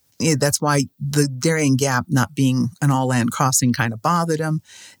 Well, that's why the Darien Gap not being an all-land crossing kind of bothered him.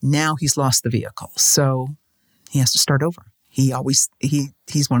 Now he's lost the vehicle, so he has to start over. He's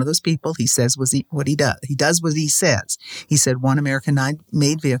one of those people. He says what he does. He does what he says. He said one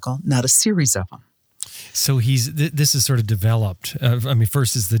American-made vehicle, not a series of them. So this is sort of developed. I mean,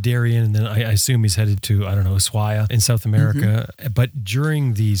 first is the Darien, and then I assume he's headed to, I don't know, Ushuaia in South America. Mm-hmm. But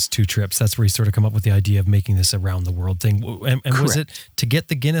during these 2 trips, that's where he sort of come up with the idea of making this around the world thing. And was it to get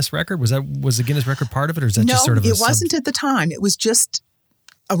the Guinness record? Was the Guinness record part of it, or is that just sort of it wasn't at the time. It was just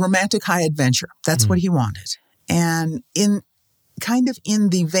a romantic high adventure. That's what he wanted. And in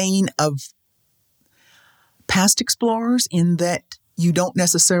the vein of past explorers, in that you don't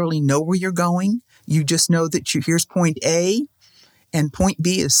necessarily know where you're going. You just know that here's point A, and point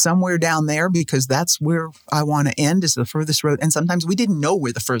B is somewhere down there, because that's where I want to end, is the furthest road. And sometimes we didn't know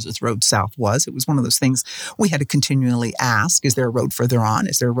where the furthest road south was. It was one of those things we had to continually ask, is there a road further on?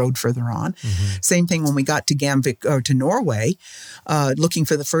 Is there a road further on? Mm-hmm. Same thing when we got to Gamvik, or to Norway, looking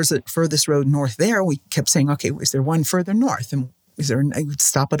for the furthest road north there, we kept saying, okay, is there one further north? And I would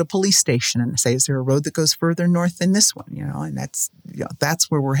stop at a police station and say, is there a road that goes further north than this one? You know, and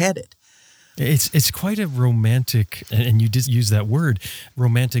that's where we're headed. It's quite a romantic, and you did use that word,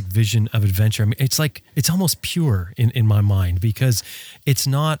 romantic vision of adventure. I mean, it's almost pure in my mind, because it's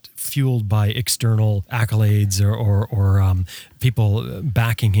not fueled by external accolades or people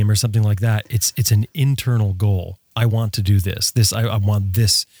backing him or something like that. It's an internal goal. I want to do this. I want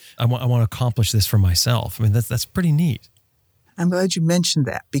this. I want to accomplish this for myself. I mean, that's pretty neat. I'm glad you mentioned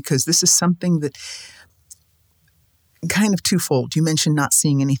that, because this is something that kind of twofold. You mentioned not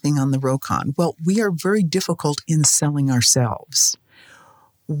seeing anything on the Rokon. Well, we are very difficult in selling ourselves.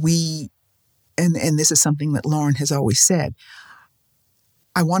 And this is something that Lauren has always said.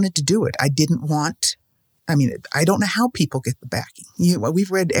 I wanted to do it. I don't know how people get the backing.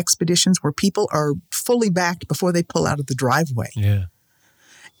 We've read expeditions where people are fully backed before they pull out of the driveway. Yeah.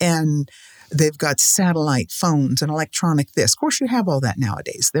 And they've got satellite phones and electronic this. Of course, you have all that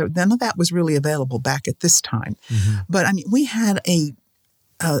nowadays. None of that was really available back at this time. Mm-hmm. But I mean, we had a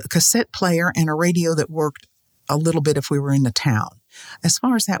cassette player and a radio that worked a little bit if we were in the town. As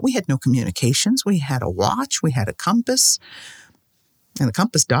far as that, we had no communications. We had a watch. We had a compass. And the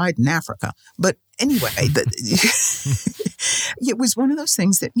compass died in Africa. But anyway, it was one of those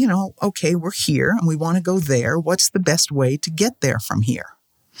things that, okay, we're here and we want to go there. What's the best way to get there from here?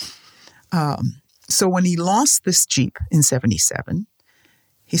 So when he lost this Jeep in 77,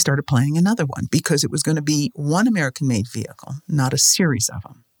 he started planning another one because it was going to be one American-made vehicle, not a series of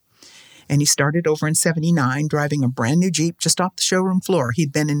them. And he started over in 79 driving a brand new Jeep just off the showroom floor.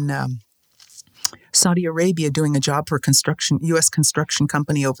 He'd been in Saudi Arabia doing a job for a U.S. construction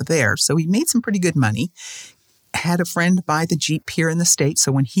company over there. So he made some pretty good money. Had a friend buy the Jeep here in the States.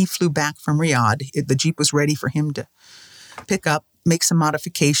 So when he flew back from Riyadh, the Jeep was ready for him to pick up, make some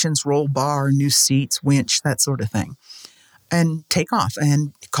modifications, roll bar, new seats, winch, that sort of thing, and take off.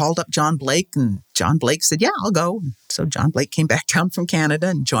 And called up John Blake, and John Blake said, yeah, I'll go. So John Blake came back down from Canada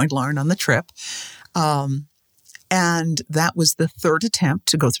and joined Lauren on the trip. And that was the third attempt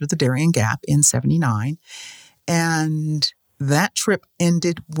to go through the Darien Gap in 79. And that trip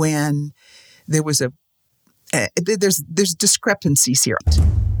ended when there was there's discrepancies here.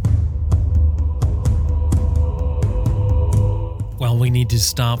 Well, we need to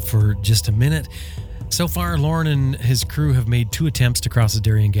stop for just a minute. So far, Lauren and his crew have made 2 attempts to cross the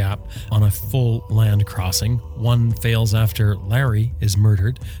Darien Gap on a full land crossing. One fails after Larry is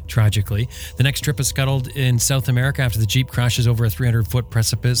murdered, tragically. The next trip is scuttled in South America after the Jeep crashes over a 300-foot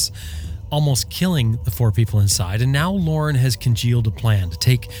precipice, almost killing the 4 people inside. And now Lauren has congealed a plan to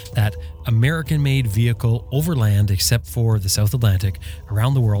take that American-made vehicle overland, except for the South Atlantic,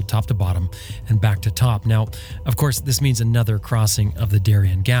 around the world, top to bottom, and back to top. Now, of course, this means another crossing of the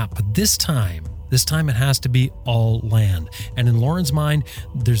Darien Gap, but this time it has to be all land. And in Lauren's mind,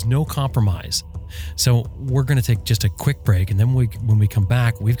 there's no compromise. So we're going to take just a quick break. And then when we come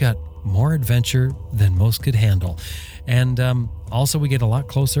back, we've got more adventure than most could handle. And also we get a lot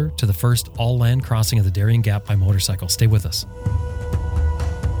closer to the first all land crossing of the Darien Gap by motorcycle. Stay with us.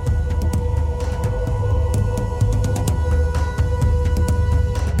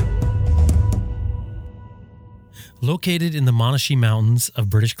 Located in the Monashee Mountains of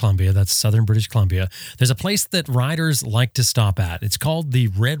British Columbia, that's southern British Columbia, there's a place that riders like to stop at. It's called the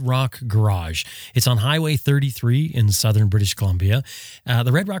Red Rock Garage. It's on Highway 33 in southern British Columbia.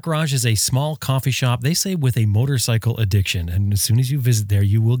 The Red Rock Garage is a small coffee shop, they say, with a motorcycle addiction. And as soon as you visit there,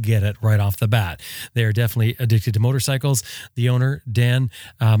 you will get it right off the bat. They're definitely addicted to motorcycles. The owner, Dan,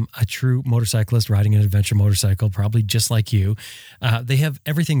 a true motorcyclist riding an adventure motorcycle, probably just like you. They have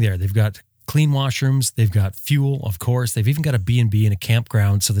everything there. They've got clean washrooms, they've got fuel, of course. They've even got a B&B and a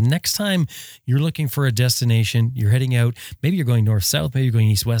campground. So the next time you're looking for a destination, you're heading out, maybe you're going north-south, maybe you're going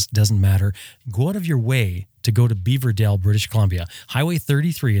east-west, doesn't matter. Go out of your way to go to Beaverdale, British Columbia, Highway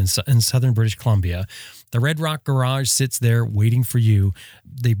 33 in southern British Columbia. The Red Rock Garage sits there waiting for you.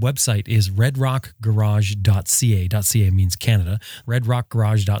 The website is redrockgarage.ca. .ca means Canada.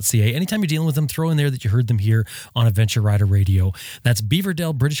 redrockgarage.ca. Anytime you're dealing with them, throw in there that you heard them here on Adventure Rider Radio. That's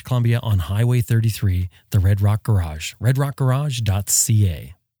Beaverdale, British Columbia on Highway 33, the Red Rock Garage.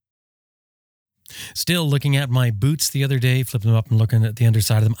 redrockgarage.ca. Still looking at my boots the other day, flipping them up and looking at the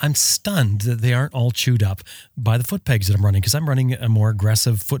underside of them. I'm stunned that they aren't all chewed up by the foot pegs that I'm running, because I'm running a more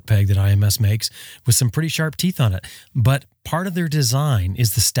aggressive foot peg that IMS makes with some pretty sharp teeth on it. But part of their design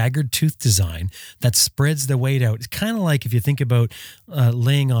is the staggered tooth design that spreads the weight out. It's kind of like if you think about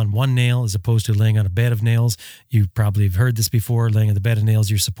laying on one nail as opposed to laying on a bed of nails. You probably have heard this before. Laying on the bed of nails,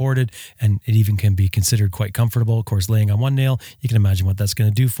 you're supported, and it even can be considered quite comfortable. Of course, laying on one nail, you can imagine what that's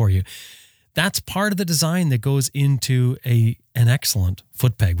going to do for you. That's part of the design that goes into an excellent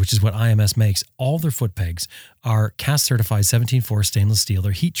foot peg, which is what IMS makes. All their foot pegs are CAST certified 17.4 stainless steel.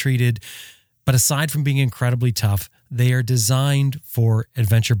 They're heat treated, but aside from being incredibly tough, they are designed for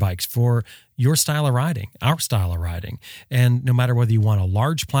adventure bikes, for your style of riding, our style of riding. And no matter whether you want a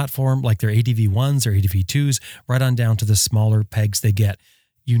large platform like their ADV 1s or ADV 2s, right on down to the smaller pegs they get,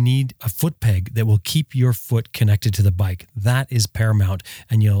 you need a foot peg that will keep your foot connected to the bike. That is paramount,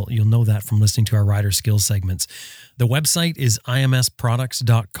 and you'll know that from listening to our rider skills segments. The website is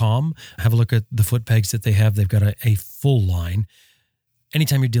imsproducts.com. Have a look at the foot pegs that they have. They've got a full line.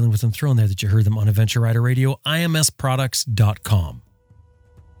 Anytime you're dealing with them, throw in there that you heard them on Adventure Rider Radio, imsproducts.com.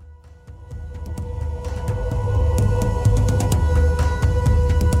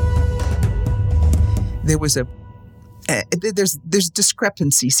 There's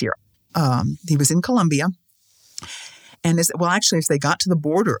discrepancies here. He was in Colombia, and as they got to the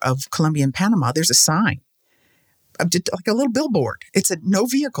border of Colombia and Panama, there's a sign, like a little billboard. It said "No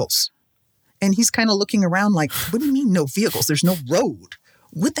vehicles," and he's kind of looking around like, "What do you mean no vehicles? There's no road.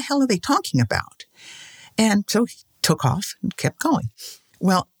 What the hell are they talking about?" And so he took off and kept going.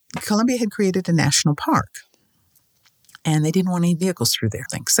 Well, Colombia had created a national park, and they didn't want any vehicles through there.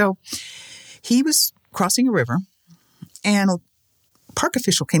 So he was crossing a river, and a park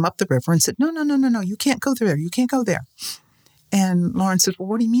official came up the river and said, no, you can't go there. You can't go there. And Lawrence said, well,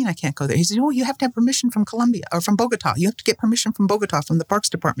 what do you mean I can't go there? He said, oh, you have to have permission from Colombia or from Bogota. You have to get permission from Bogota, from the Parks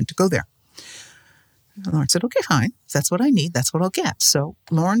Department to go there. And Lawrence said, okay, fine. If that's what I need, that's what I'll get. So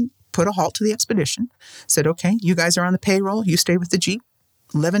Lauren put a halt to the expedition, said, okay, you guys are on the payroll. You stay with the Jeep.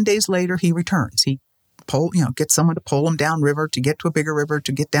 11 days later, he returns. He gets someone to pull him down river, to get to a bigger river,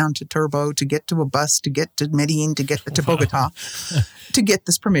 to get down to Turbo, to get to a bus, to get to Medellin, to get to Bogota, to get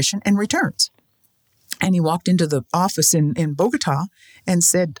this permission, and returns. And he walked into the office in Bogota and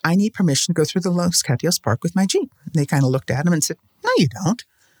said, I need permission to go through the Los Catios Park with my Jeep. And they kind of looked at him and said, no, you don't.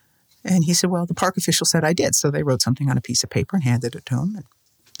 And he said, well, the park official said I did. So they wrote something on a piece of paper and handed it to him. And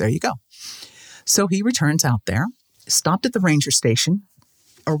there you go. So he returns out there, stopped at the ranger station,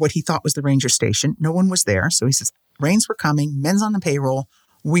 or what he thought was the ranger station. No one was there. So he says, rains were coming, men's on the payroll.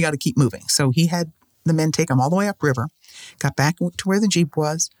 We got to keep moving. So he had the men take him all the way upriver, got back to where the Jeep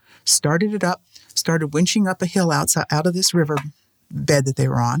was, started it up, started winching up a hill out of this river bed that they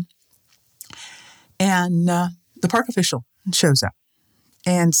were on. And the park official shows up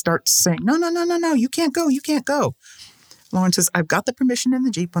and starts saying, no, you can't go, you can't go. Lawrence says, I've got the permission in the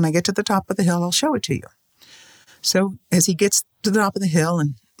Jeep. When I get to the top of the hill, I'll show it to you. So as he gets to the top of the hill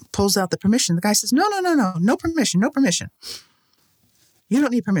and pulls out the permission, the guy says, no permission. You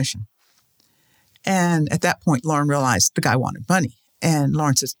don't need permission. And at that point, Lauren realized the guy wanted money. And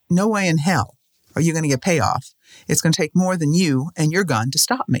Lauren says, no way in hell are you going to get payoff. It's going to take more than you and your gun to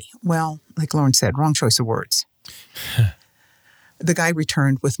stop me. Well, like Lauren said, wrong choice of words. The guy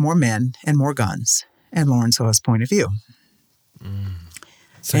returned with more men and more guns, and Lauren saw his point of view.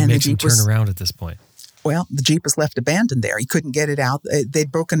 So he makes him turn around at this point. Well, the Jeep was left abandoned there. He couldn't get it out.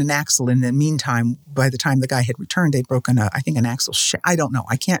 They'd broken an axle in the meantime. By the time the guy had returned, they'd broken, an axle shaft. I don't know.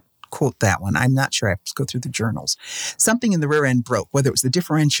 I can't quote that one. I'm not sure. I have to go through the journals. Something in the rear end broke, whether it was the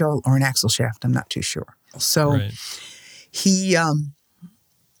differential or an axle shaft. I'm not too sure. So he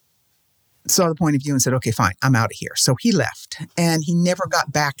saw the point of view and said, okay, fine, I'm out of here. So he left, and he never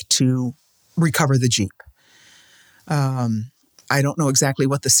got back to recover the Jeep. I don't know exactly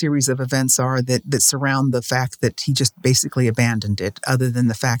what the series of events are that surround the fact that he just basically abandoned it, other than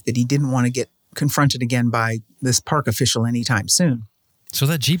the fact that he didn't want to get confronted again by this park official anytime soon. So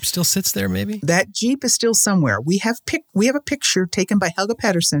that Jeep still sits there, maybe? That Jeep is still somewhere. We have a picture taken by Helga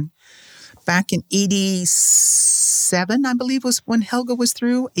Pedersen back in 87, I believe was when Helga was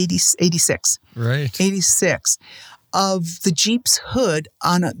through, 86. Right. 86. Of the Jeep's hood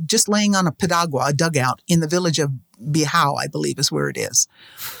just laying on a pedagua, a dugout in the village of Bihao, I believe is where it is,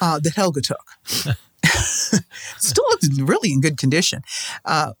 that Helga took. Still looks really in good condition.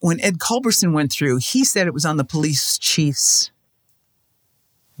 When Ed Culberson went through, he said it was on the police chief's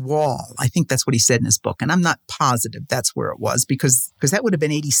wall. I think that's what he said in his book. And I'm not positive that's where it was because that would have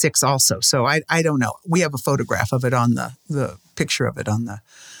been 86 also. So I don't know. We have a photograph of it on the picture of it on the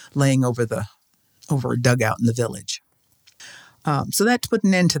laying over a dugout in the village. So that put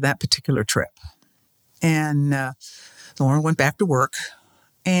an end to that particular trip. And Lauren went back to work.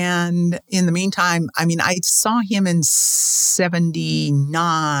 And in the meantime, I saw him in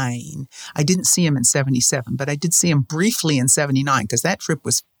 79. I didn't see him in 77, but I did see him briefly in 79 because that trip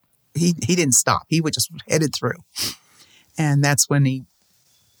was, he didn't stop. He was just headed through. And that's when he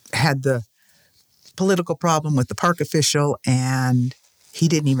had the political problem with the park official, and he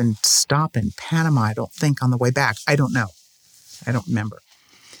didn't even stop in Panama, I don't think, on the way back. I don't know. I don't remember.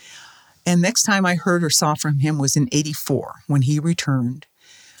 And next time I heard or saw from him was in 84 when he returned.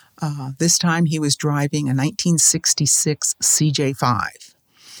 This time he was driving a 1966 CJ5.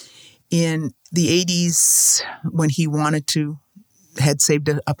 In the 80s, when he had saved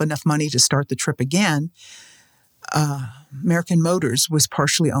up enough money to start the trip again, American Motors was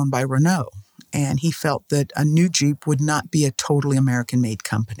partially owned by Renault. And he felt that a new Jeep would not be a totally American-made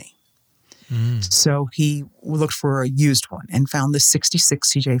company. So he looked for a used one and found this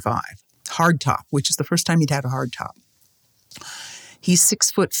 66 CJ5 hardtop, which is the first time he'd had a hardtop. He's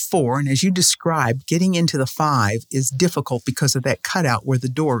 6'4", and as you described, getting into the 5 is difficult because of that cutout where the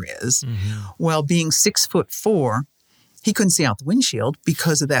door is. Well, being 6'4", he couldn't see out the windshield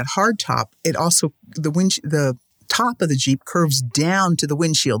because of that hardtop. It also the top of the Jeep curves down to the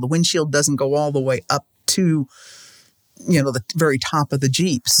windshield. The windshield doesn't go all the way up to the very top of the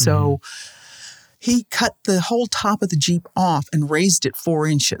Jeep. So he cut the whole top of the Jeep off and raised it 4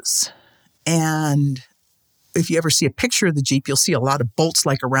 inches. And if you ever see a picture of the Jeep, you'll see a lot of bolts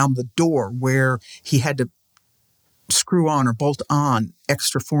like around the door where he had to screw on or bolt on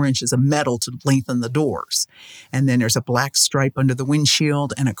extra 4 inches of metal to lengthen the doors. And then there's a black stripe under the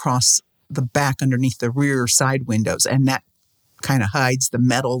windshield and across the back underneath the rear side windows. And that kind of hides the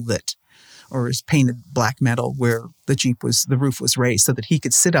metal or is painted black metal where the roof was raised so that he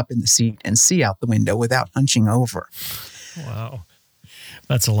could sit up in the seat and see out the window without hunching over. Wow.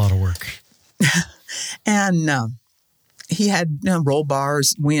 That's a lot of work. And he had roll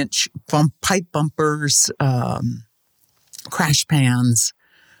bars, winch, pipe bumpers, crash pans.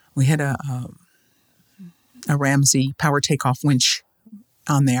 We had a Ramsey power takeoff winch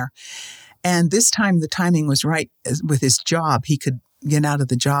on there. And this time the timing was right with his job. He could get out of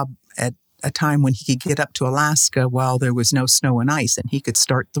the job at a time when he could get up to Alaska while there was no snow and ice, and he could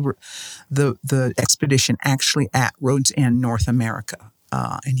start the expedition actually at Road's End, North America.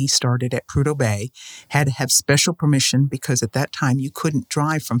 And he started at Prudhoe Bay, had to have special permission because at that time you couldn't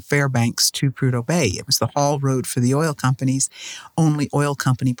drive from Fairbanks to Prudhoe Bay. It was the haul road for the oil companies. Only oil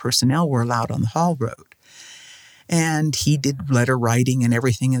company personnel were allowed on the haul road. And he did letter writing and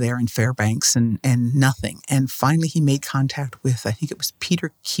everything there in Fairbanks and nothing. And finally he made contact with, I think it was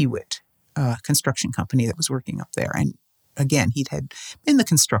Peter Kiewit, a construction company that was working up there. And again, he'd had in the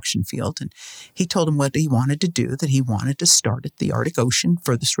construction field, and he told him what he wanted to do, that he wanted to start at the Arctic Ocean,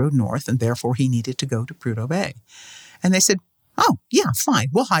 furthest road north, and therefore he needed to go to Prudhoe Bay. And they said, oh, yeah, fine,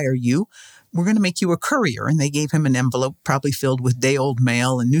 we'll hire you. We're going to make you a courier. And they gave him an envelope probably filled with day-old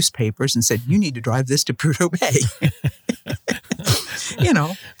mail and newspapers and said, you need to drive this to Prudhoe Bay.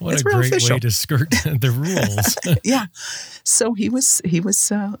 What it's a real great official. way to skirt the rules. Yeah. So he was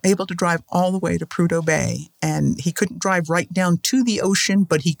able to drive all the way to Prudhoe Bay, and he couldn't drive right down to the ocean,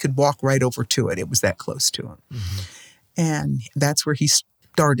 but he could walk right over to it. It was that close to him. Mm-hmm. And that's where he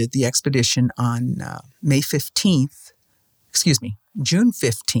started the expedition on June 15th,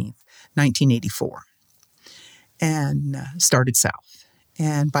 1984, and started south.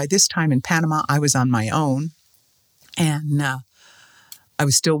 And by this time in Panama, I was on my own, and I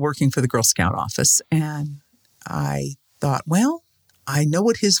was still working for the Girl Scout office, and I thought, well, I know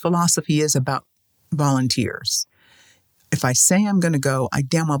what his philosophy is about volunteers. If I say I'm going to go, I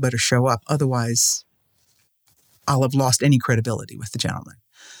damn well better show up. Otherwise, I'll have lost any credibility with the gentleman.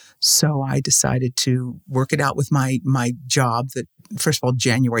 So I decided to work it out with my job that, first of all,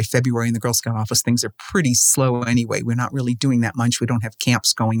 January, February in the Girl Scout office, things are pretty slow anyway. We're not really doing that much. We don't have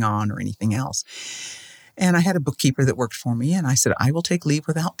camps going on or anything else. And I had a bookkeeper that worked for me, and I said, I will take leave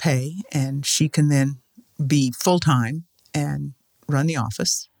without pay, and she can then be full-time and run the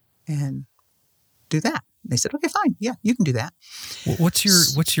office and do that. They said, okay, fine. Yeah, you can do that. What's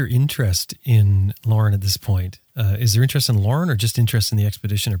your interest in Lauren at this point? Is there interest in Lauren or just interest in the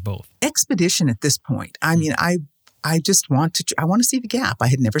expedition or both? Expedition at this point. I mean, I just want to see the gap. I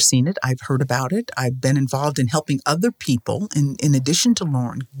had never seen it. I've heard about it. I've been involved in helping other people, in addition to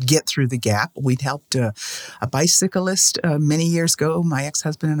Lauren, get through the gap. We'd helped a bicyclist many years ago, my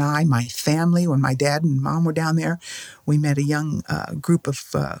ex-husband and I, my family, when my dad and mom were down there. We met a young group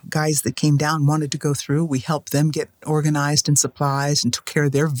of guys that came down, wanted to go through. We helped them get organized and supplies and took care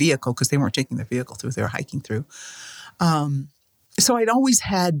of their vehicle because they weren't taking their vehicle through. They were hiking through. So I'd always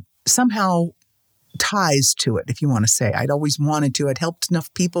had somehow ties to it, if you want to say. I'd always wanted to. I'd helped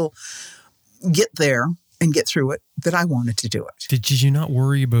enough people get there and get through it that I wanted to do it. Did you not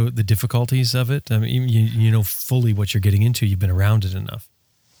worry about the difficulties of it? I mean, you know fully what you're getting into. You've been around it enough.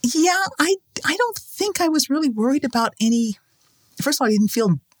 Yeah, I don't think I was really worried about any. First of all, I didn't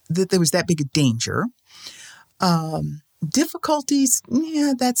feel that there was that big a danger. Difficulties,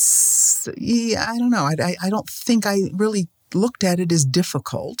 I don't know. I don't think I really looked at it as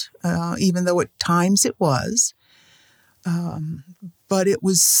difficult, even though at times it was. But it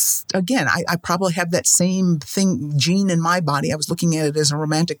was, again, I probably have that same gene in my body. I was looking at it as a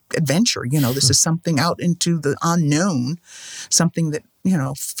romantic adventure. This is something out into the unknown, something that,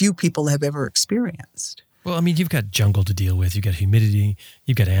 few people have ever experienced. Well, I mean, you've got jungle to deal with. You've got humidity.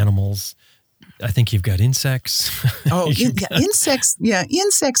 You've got animals. I think you've got insects. Oh, insects. Yeah,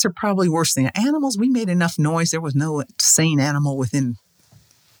 insects are probably worse than animals. We made enough noise. There was no sane animal within,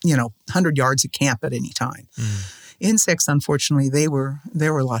 100 yards of camp at any time. Mm. Insects, unfortunately, there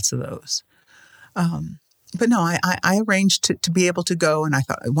were lots of those. But no, I arranged to be able to go, and I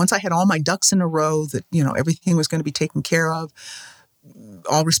thought once I had all my ducks in a row that, everything was going to be taken care of,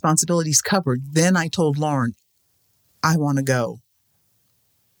 all responsibilities covered, then I told Lauren, I want to go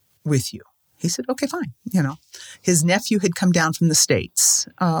with you. He said, okay, fine. His nephew had come down from the States,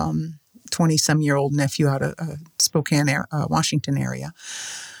 20-some-year-old nephew out of Spokane, Washington area.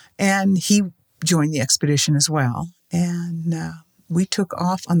 And he joined the expedition as well. And we took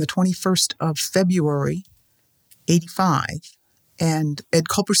off on the 21st of February, 85. And Ed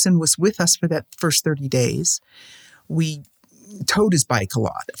Culberson was with us for that first 30 days. We towed his bike a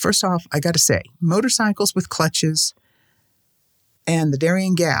lot. First off, I got to say, motorcycles with clutches and the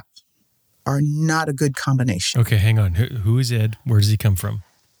Darien Gap are not a good combination. Okay, hang on. Who is Ed? Where does he come from?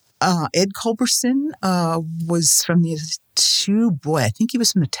 Ed Culberson was from I think he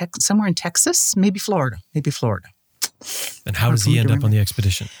was from somewhere in Texas, maybe Florida. And how does he end up on the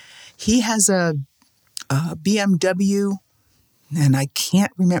expedition? He has a BMW, and I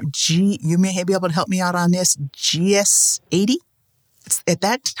can't remember. You may be able to help me out on this. GS80. At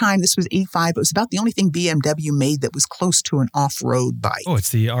that time, this was 85. It was about the only thing BMW made that was close to an off-road bike. Oh,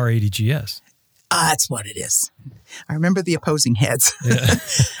 it's the R80 GS. That's what it is. I remember the opposing heads. Yeah.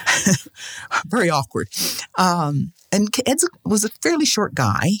 Very awkward. And Ed was a fairly short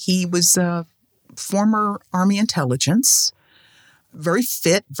guy. He was former Army intelligence, very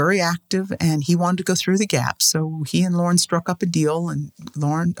fit, very active, and he wanted to go through the gap. So he and Lauren struck up a deal, and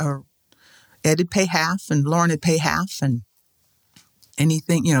Ed would pay half, and Lauren would pay half, and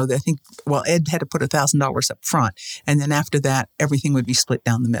anything, Ed had to put $1,000 up front, and then after that, everything would be split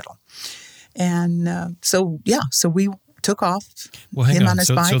down the middle. And so we took off. Well, hang him on. On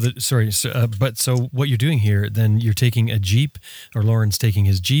his bike. So what you're doing here, then you're taking a Jeep, or Lauren's taking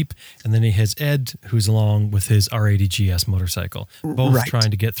his Jeep, and then he has Ed, who's along with his R80 GS motorcycle, both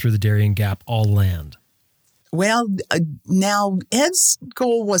trying to get through the Darien Gap all land. Well, now Ed's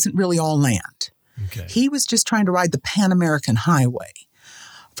goal wasn't really all land. Okay. He was just trying to ride the Pan American Highway.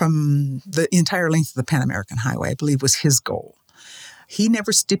 From the entire length of the Pan American Highway, I believe, was his goal. He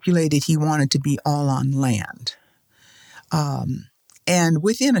never stipulated he wanted to be all on land. And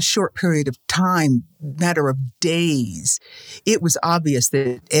within a short period of time, matter of days, it was obvious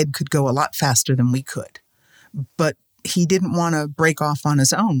that Ed could go a lot faster than we could. But he didn't want to break off on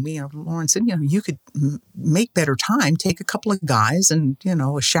his own. Lauren said, you could make better time, take a couple of guys and,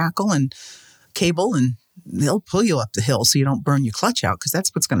 a shackle and cable, and they'll pull you up the hill so you don't burn your clutch out, because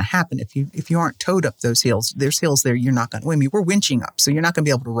that's what's going to happen if you aren't towed up those hills. There's hills there you're not going to. We're winching up, so you're not going to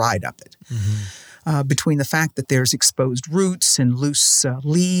be able to ride up it. Mm-hmm. Between the fact that there's exposed roots and loose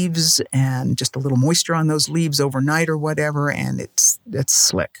leaves and just a little moisture on those leaves overnight or whatever, and it's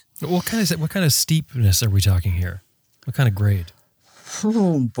slick. What kind of steepness are we talking here? What kind of grade?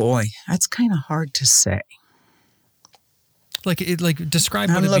 Oh boy, that's kind of hard to say. Describe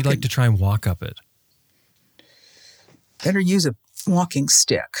what it'd be like to try and walk up it. Better use a walking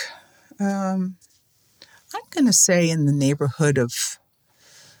stick. I'm going to say in the neighborhood of,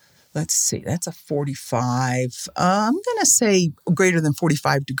 let's see, that's a 45. I'm going to say greater than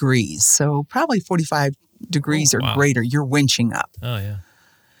 45 degrees. So probably 45 degrees or greater. You're winching up. Oh yeah.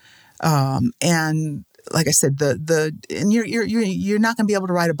 And like I said, and you're not going to be able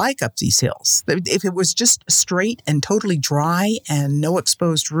to ride a bike up these hills. If it was just straight and totally dry and no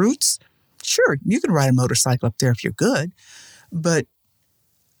exposed roots, sure, you can ride a motorcycle up there if you're good, but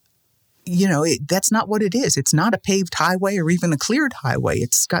that's not what it is. It's not a paved highway or even a cleared highway.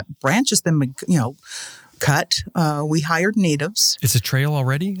 It's got branches that cut. We hired natives. It's a trail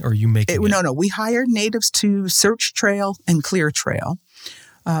already, or are you making it? No. We hired natives to search trail and clear trail,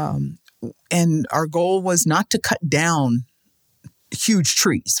 and our goal was not to cut down huge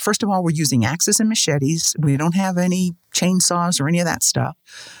trees. First of all, we're using axes and machetes. We don't have any chainsaws or any of that stuff.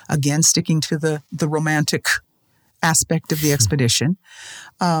 Again, sticking to the romantic aspect of the expedition.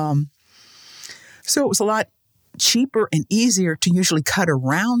 So it was a lot cheaper and easier to usually cut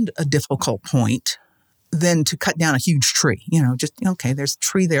around a difficult point than to cut down a huge tree. There's a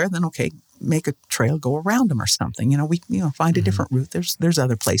tree there, then make a trail, go around them or something. Find a different route. There's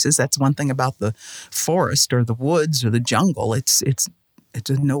other places. That's one thing about the forest or the woods or the jungle. It's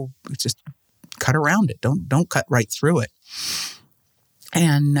just cut around it. Don't cut right through it.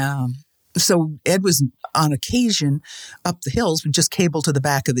 And so Ed was on occasion up the hills would just cable to the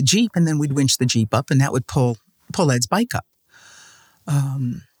back of the Jeep, and then we'd winch the Jeep up, and that would pull Ed's bike up.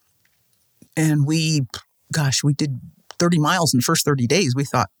 And we did 30 miles in the first 30 days. We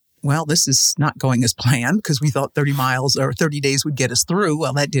thought, well, this is not going as planned, because we thought 30 miles or 30 days would get us through.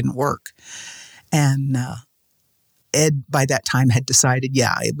 Well, that didn't work. And Ed, by that time, had decided,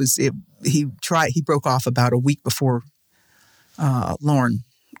 he broke off about a week before Lauren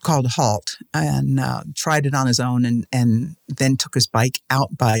called a halt, and tried it on his own, and then took his bike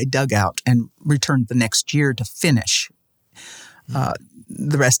out by a dugout and returned the next year to finish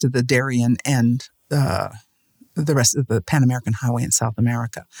the rest of the Darien and the rest of the Pan American Highway in South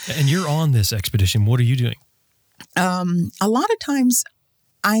America. And you're on this expedition. What are you doing? A lot of times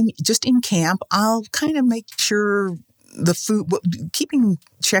I'm just in camp. I'll kind of make sure the food,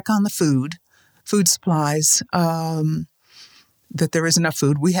 check on the food supplies, that there is enough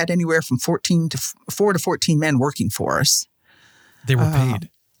food. We had anywhere from 4 to 14 men working for us. They were paid.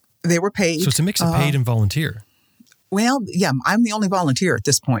 They were paid. So it's a mix of paid and volunteer. Well, yeah, I'm the only volunteer at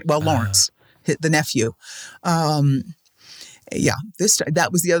this point. Well, Lawrence, the nephew. That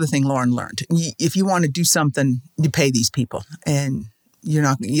was the other thing Lauren learned. If you want to do something, you pay these people, and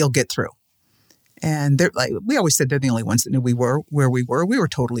you'll get through. And they're like, we always said they're the only ones that knew where we were. We were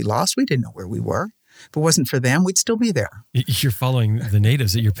totally lost. We didn't know where we were. If it wasn't for them, we'd still be there. You're following the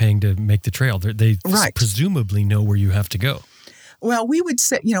natives that you're paying to make the trail. They presumably know where you have to go. Well, we would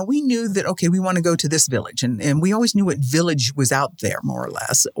say, we knew that, okay, we want to go to this village. And we always knew what village was out there, more or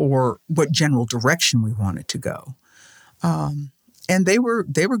less, or what general direction we wanted to go. And they were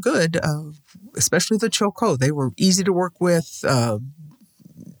good, especially the Choco. They were easy to work with,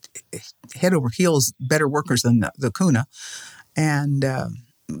 head over heels, better workers than the Kuna. And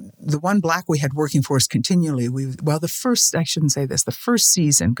the one black we had working for us continually, the first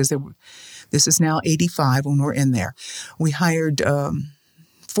season, because this is now 85 when we're in there, we hired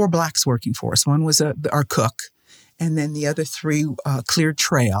 4 blacks working for us. One was our cook, and then the other 3 cleared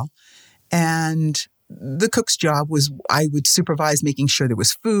trail. And the cook's job was I would supervise making sure there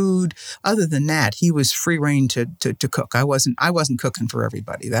was food. Other than that, he was free reign to cook. I wasn't cooking for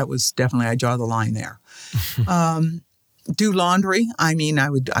everybody. That was definitely, I draw the line there. Do laundry. I mean,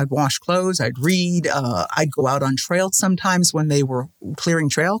 I'd wash clothes. I'd read. I'd go out on trail sometimes when they were clearing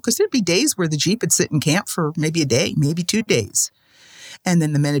trail, because there'd be days where the Jeep would sit in camp for maybe a day, maybe 2 days. And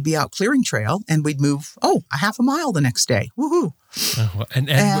then the men would be out clearing trail, and we'd move, a half a mile the next day. Woohoo.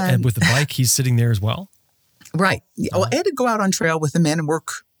 And with the bike, he's sitting there as well? Right. Well, Ed would go out on trail with the men and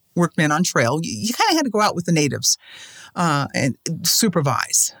work men on trail. You kind of had to go out with the natives and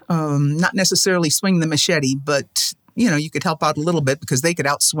supervise. Not necessarily swing the machete, but you could help out a little bit because they could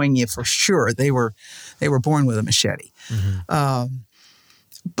outswing you for sure. They were born with a machete. Mm-hmm.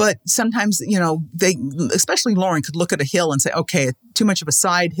 But sometimes, they, especially Lauren, could look at a hill and say, okay, too much of a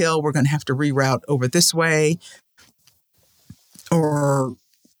side hill. We're going to have to reroute over this way. Or,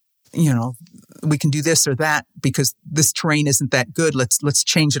 we can do this or that because this terrain isn't that good. Let's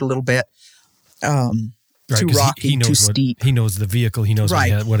change it a little bit. Too rocky, too steep. He knows the vehicle. He knows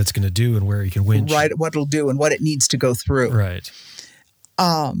what it's going to do and where he can winch. Right, what it'll do and what it needs to go through. Right.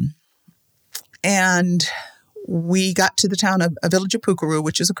 And we got to the town of a village of Pukeru,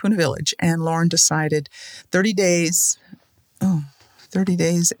 which is a Kuna village, and Lauren decided 30 days,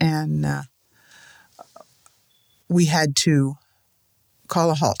 and we had to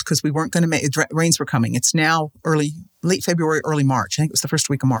call a halt because we weren't going to make it. Rains were coming. It's now late February, early March. I think it was the first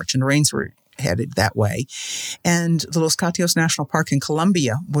week of March, and the rains were headed that way. And the Los Catios National Park in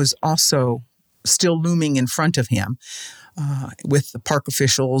Colombia was also still looming in front of him with the park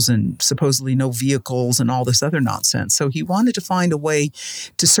officials and supposedly no vehicles and all this other nonsense. So he wanted to find a way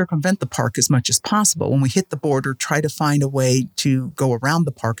to circumvent the park as much as possible. When we hit the border, try to find a way to go around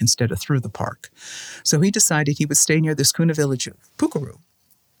the park instead of through the park. So he decided he would stay near this Kuna village of Pukeru.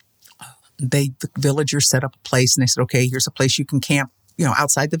 The villagers set up a place and they said, okay, here's a place you can camp,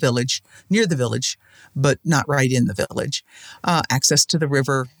 outside the village, near the village, but not right in the village. Access to the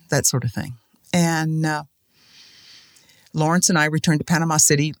river, that sort of thing. And Lawrence and I returned to Panama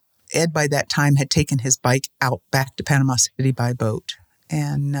City. Ed, by that time, had taken his bike out back to Panama City by boat.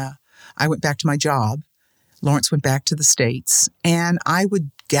 And I went back to my job. Lawrence went back to the States. And I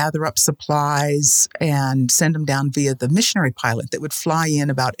would gather up supplies and send them down via the missionary pilot that would fly in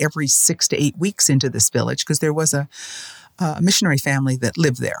about every 6 to 8 weeks into this village because there was a missionary family that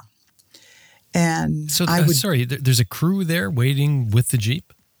lived there. And so, there's a crew there waiting with the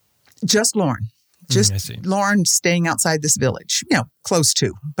Jeep? Just Lauren. Lauren staying outside this village, close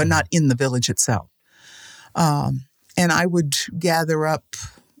to, but not in the village itself. And I would gather up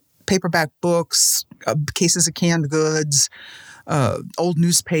paperback books, cases of canned goods, old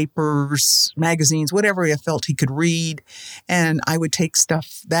newspapers, magazines, whatever I felt he could read. And I would take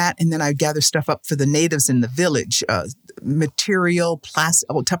and then I'd gather stuff up for the natives in the village, material,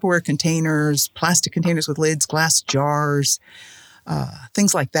 Tupperware containers, plastic containers with lids, glass jars,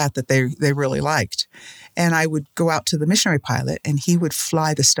 things like that they really liked. And I would go out to the missionary pilot and he would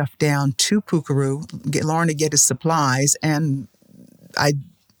fly the stuff down to Pukeru, get Lauren to get his supplies, and I'd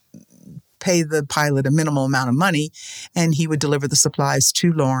pay the pilot a minimal amount of money and he would deliver the supplies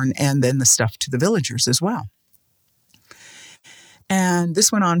to Lauren and then the stuff to the villagers as well. And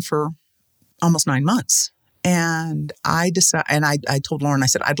this went on for almost 9 months. And I told Lauren, I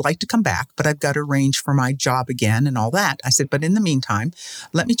said, I'd like to come back, but I've got to arrange for my job again and all that. I said, but in the meantime,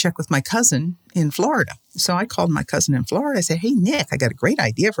 let me check with my cousin in Florida. So I called my cousin in Florida. I said, hey, Nick, I got a great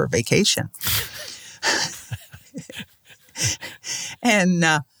idea for a vacation. And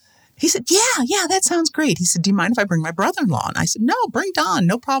he said, yeah, that sounds great. He said, do you mind if I bring my brother-in-law? And I said, no, bring Don.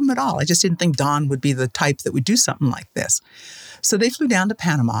 No problem at all. I just didn't think Don would be the type that would do something like this. So they flew down to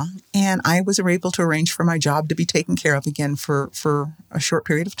Panama, and I was able to arrange for my job to be taken care of again for a short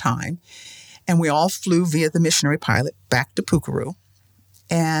period of time. And we all flew via the missionary pilot back to Pukeru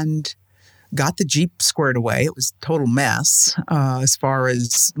and got the Jeep squared away. It was a total mess as far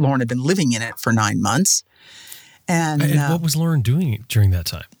as Lauren had been living in it for 9 months. And what was Lauren doing during that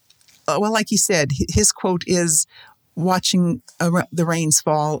time? Well, like he said, his quote is, watching the rains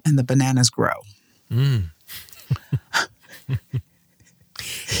fall and the bananas grow. Mm.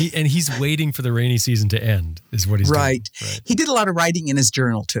 He's waiting for the rainy season to end, is what he's doing. Right. He did a lot of writing in his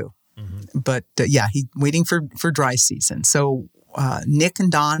journal, too. Mm-hmm. But, he's waiting for dry season. So Nick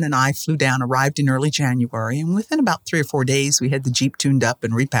and Don and I flew down, arrived in early January, and within about 3 or 4 days, we had the Jeep tuned up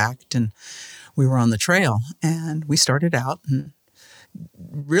and repacked, and we were on the trail. And we started out and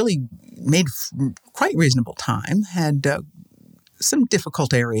really made quite reasonable time, had some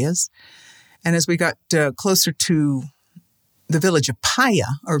difficult areas. And as we got closer to the village of Paya,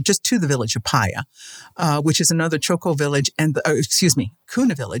 or just to the village of Paya, which is another Choco village,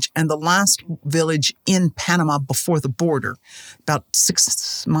 Kuna village, and the last village in Panama before the border, about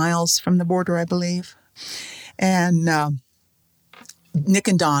 6 miles from the border, I believe. And Nick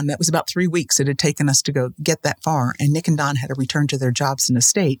and Don, that was about 3 weeks it had taken us to go get that far, and Nick and Don had to return to their jobs in the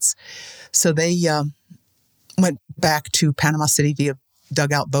States. So they went back to Panama City via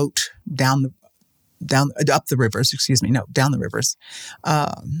dugout boat down the rivers,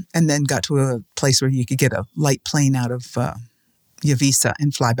 and then got to a place where you could get a light plane out of Yavisa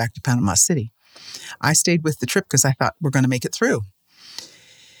and fly back to Panama City. I stayed with the trip because I thought we're going to make it through.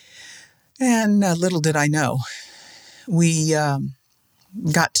 And little did I know, we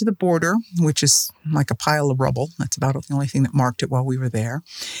got to the border, which is like a pile of rubble. That's about the only thing that marked it while we were there.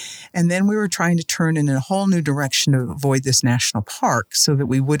 And then we were trying to turn in a whole new direction to avoid this national park so that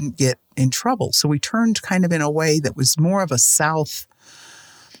we wouldn't get in trouble. So we turned kind of in a way that was more of a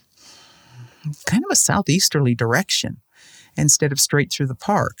southeasterly direction instead of straight through the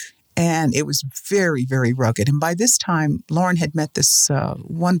park. And it was very, very rugged. And by this time, Lauren had met this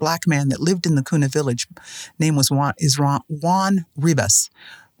one black man that lived in the Kuna village. Name was Juan Ribas.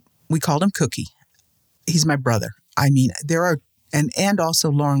 We called him Cookie. He's my brother. I mean, and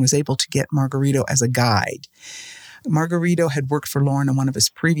also Lauren was able to get Margarito as a guide. Margarito had worked for Lauren on one of his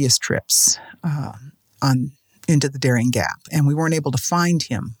previous trips into the Darien Gap. And we weren't able to find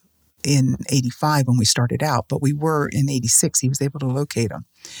him in 85 when we started out, but we were in 86. He was able to locate him.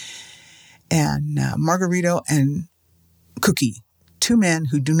 And Margarito and Cookie, 2 men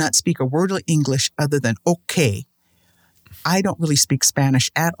who do not speak a word of English other than okay. I don't really speak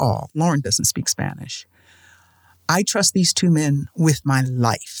Spanish at all. Lauren doesn't speak Spanish. I trust these 2 men with my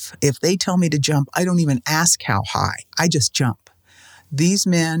life. If they tell me to jump, I don't even ask how high. I just jump. These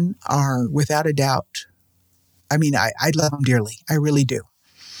men are, without a doubt, I mean, I love them dearly. I really do.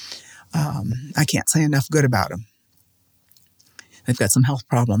 I can't say enough good about them. They've got some health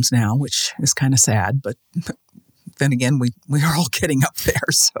problems now, which is kind of sad, but then again, we are all getting up there.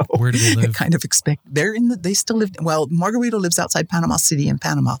 So where do they live? Kind of expect they still live. Well, Margarito lives outside Panama City in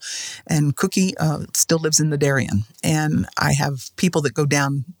Panama, and Cookie still lives in the Darien. And I have people that go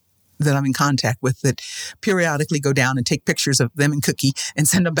down that I'm in contact with that periodically go down and take pictures of them and Cookie and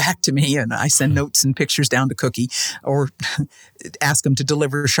send them back to me. And I send notes and pictures down to Cookie or ask them to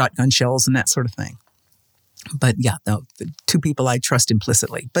deliver shotgun shells and that sort of thing. But yeah, the 2 people I trust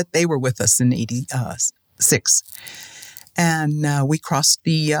implicitly. But they were with us in 86. And we crossed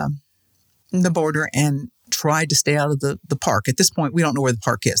the border and tried to stay out of the park. At this point, we don't know where the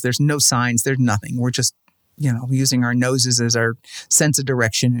park is. There's no signs. There's nothing. We're just, using our noses as our sense of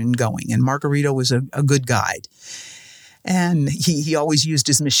direction and going. And Margarito was a good guide. And he always used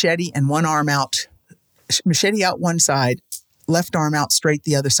his machete and one arm out, machete out one side, left arm out straight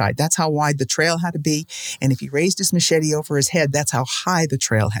the other side. That's how wide the trail had to be. And if he raised his machete over his head, that's how high the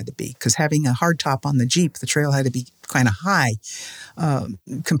trail had to be. Because having a hard top on the Jeep, the trail had to be kind of high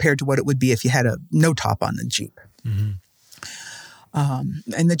compared to what it would be if you had a no top on the Jeep. Mm-hmm.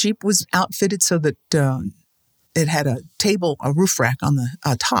 And the Jeep was outfitted so that it had a roof rack on the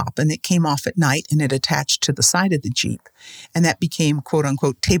top, and it came off at night and it attached to the side of the Jeep. And that became, quote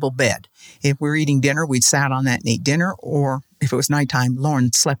unquote, table bed. If we were eating dinner, we'd sat on that and ate dinner, or if it was nighttime,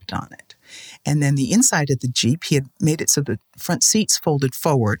 Lauren slept on it. And then the inside of the Jeep, he had made it so the front seats folded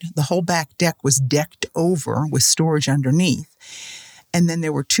forward. The whole back deck was decked over with storage underneath. And then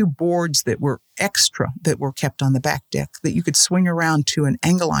there were 2 boards that were extra that were kept on the back deck that you could swing around to an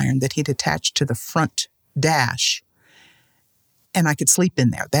angle iron that he'd attached to the front dash. And I could sleep in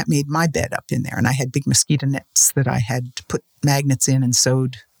there. That made my bed up in there. And I had big mosquito nets that I had to put magnets in and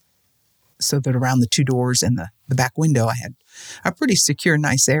sewed so that around the 2 doors and the back window, I had a pretty secure,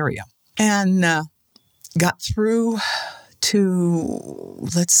 nice area. And got through to,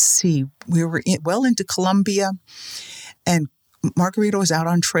 let's see, we were well into Colombia, and Margarito was out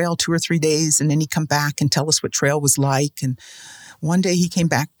on trail 2 or 3 days, and then he'd come back and tell us what trail was like. And one day he came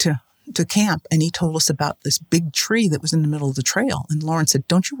back to camp, and he told us about this big tree that was in the middle of the trail. And Lauren said,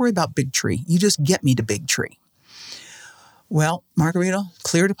 "Don't you worry about Big Tree. You just get me to Big Tree." Well, Margarito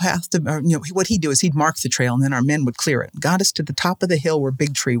cleared a path what he'd do is he'd mark the trail, and then our men would clear it. Got us to the top of the hill where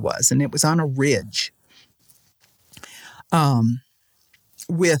Big Tree was, and it was on a ridge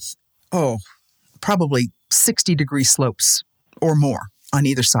with, probably 60-degree slopes or more on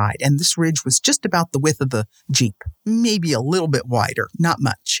either side. And this ridge was just about the width of the Jeep, maybe a little bit wider, not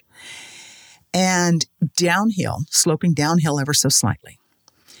much. And downhill, sloping downhill ever so slightly.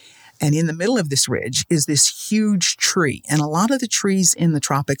 And in the middle of this ridge is this huge tree. And a lot of the trees in the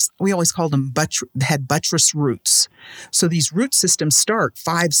tropics, we always called them had buttress roots. So these root systems start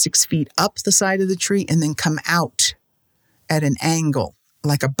 5-6 feet up the side of the tree and then come out at an angle,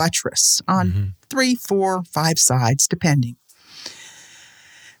 like a buttress, on 3, 4, 5 sides, depending.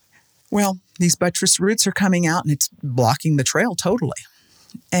 Well, these buttress roots are coming out and it's blocking the trail totally.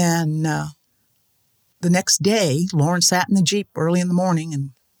 And the next day, Lauren sat in the Jeep early in the morning and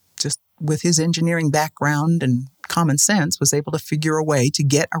just with his engineering background and common sense was able to figure a way to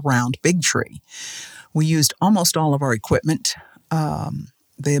get around Big Tree. We used almost all of our equipment.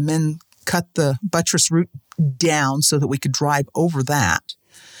 The men cut the buttress root down so that we could drive over that.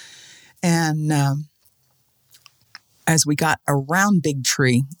 And as we got around Big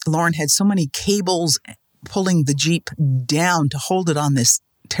Tree, Lauren had so many cables pulling the Jeep down to hold it on this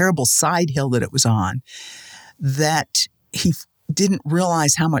terrible side hill that it was on that he didn't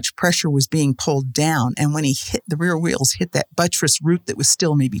realize how much pressure was being pulled down. And when he hit the rear wheels, hit that buttress root that was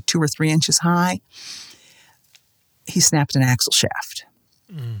still maybe 2 or 3 inches high, he snapped an axle shaft.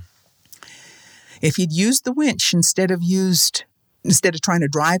 If he'd used the winch instead of trying to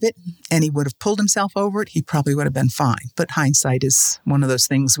drive it, and he would have pulled himself over it, he probably would have been fine. But hindsight is one of those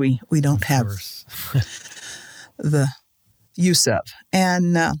things we don't have the use of.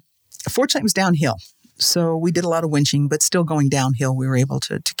 And fortunately, it was downhill. So we did a lot of winching, but still going downhill, we were able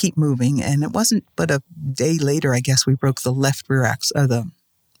to keep moving. And it wasn't but a day later, I guess, we broke the left rear axle, the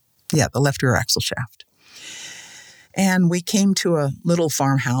left rear axle shaft. And we came to a little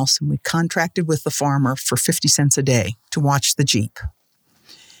farmhouse, and we contracted with the farmer for 50 cents a day to watch the Jeep.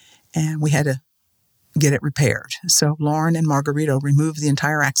 And we had to get it repaired. So Lauren and Margarito removed the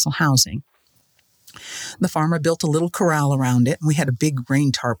entire axle housing. The farmer built a little corral around it, and we had a big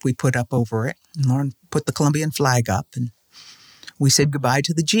rain tarp we put up over it. And Lauren put the Colombian flag up, and we said goodbye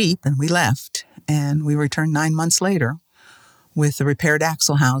to the Jeep, and we left. And we returned 9 months later with a repaired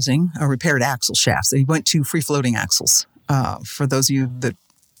axle housing, a repaired axle shaft. So he went to free-floating axles. For those of you that,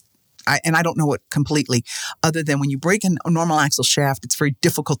 I don't know it completely, other than when you break a normal axle shaft, it's very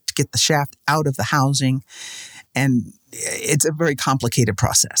difficult to get the shaft out of the housing, and it's a very complicated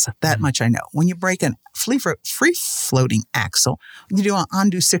process. That much I know. When you break a free-floating axle, you do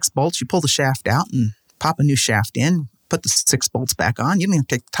undo 6 bolts, you pull the shaft out and pop a new shaft in, put the 6 bolts back on. You don't even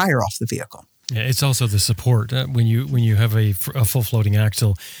take the tire off the vehicle. Yeah, it's also the support. When you have a full floating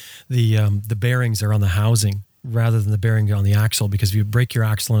axle, the bearings are on the housing rather than the bearing on the axle, because if you break your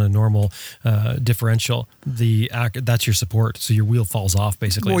axle in a normal differential, that's your support. So your wheel falls off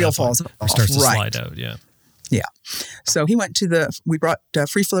basically. Wheel falls off. Or starts to Right. slide out. Yeah. Yeah. So he went we brought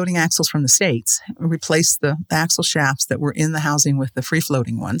free-floating axles from the States, replaced the axle shafts that were in the housing with the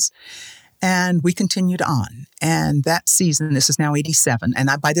free-floating ones. And we continued on. And that season, this is now 87. And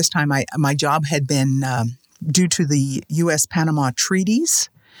by this time, my job had been, due to the U.S.-Panama treaties,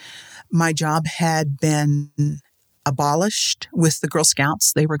 my job had been abolished with the Girl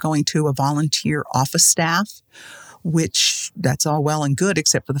Scouts. They were going to a volunteer office staff, which that's all well and good,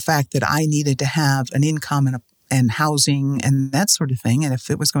 except for the fact that I needed to have an income and housing and that sort of thing. And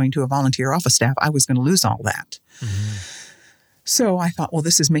if it was going to a volunteer office staff, I was going to lose all that. Mm-hmm. So I thought, well,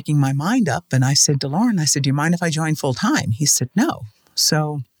 this is making my mind up. And I said to Lauren, do you mind if I join full time? He said, no.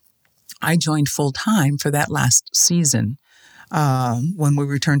 So I joined full time for that last season. When we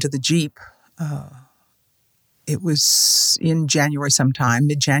returned to the Jeep, It was in January sometime,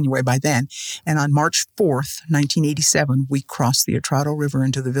 mid-January by then. And on March 4th, 1987, we crossed the Irate River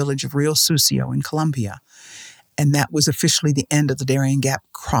into the village of Rio Sucio in Colombia. And that was officially the end of the Darien Gap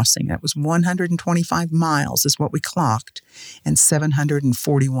crossing. That was 125 miles is what we clocked, and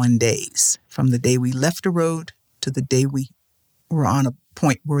 741 days from the day we left a road to the day we were on a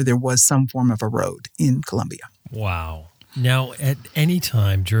point where there was some form of a road in Colombia. Wow. Now, at any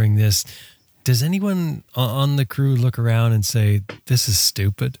time during this, does anyone on the crew look around and say, this is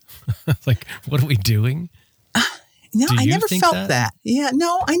stupid? Like, what are we doing? No, I never felt that. Yeah,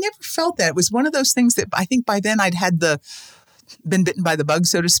 no, I never felt that. It was one of those things that I think by then I'd had been bitten by the bug,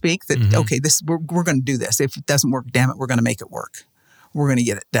 so to speak, that, okay, we're going to do this. If it doesn't work, damn it, we're going to make it work. We're going to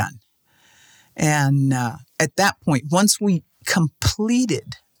get it done. And at that point, once we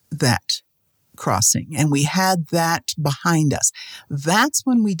completed that crossing and we had that behind us, that's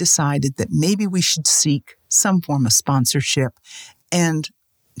when we decided that maybe we should seek some form of sponsorship and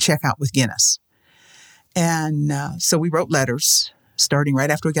check out with Guinness. And so we wrote letters starting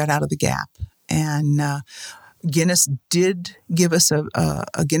right after we got out of the Gap. And Guinness did give us a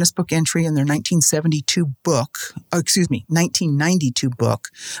Guinness Book entry in their 1992 book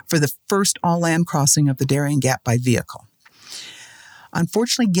for the first all-land crossing of the Darien Gap by vehicle.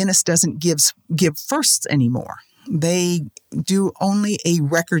 Unfortunately, Guinness doesn't give firsts anymore. They do only a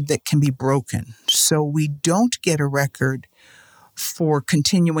record that can be broken. So we don't get a record for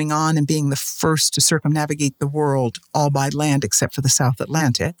continuing on and being the first to circumnavigate the world all by land except for the South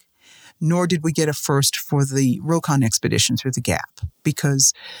Atlantic, nor did we get a first for the Rokon expedition through the Gap,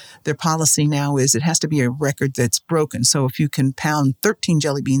 because their policy now is it has to be a record that's broken. So if you can pound 13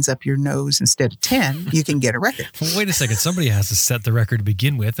 jelly beans up your nose instead of 10, you can get a record. Well, wait a second. Somebody has to set the record to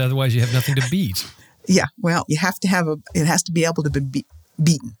begin with. Otherwise, you have nothing to beat. Yeah. Well, you have to it has to be able to be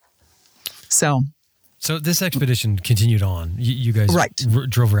beaten. So this expedition continued on. You guys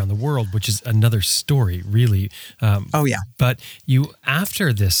drove around the world, which is another story, really. But you,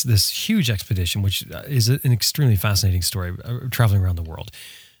 after this huge expedition, which is an extremely fascinating story, traveling around the world,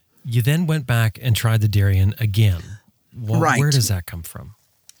 you then went back and tried the Darien again. Where does that come from?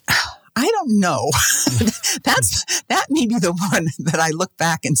 I don't know. That may be the one that I look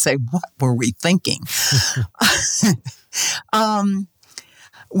back and say, what were we thinking?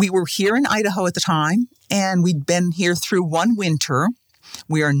 We were here in Idaho at the time, and we'd been here through one winter.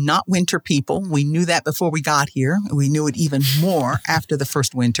 We are not winter people. We knew that before we got here. We knew it even more after the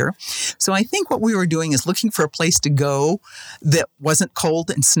first winter. So I think what we were doing is looking for a place to go that wasn't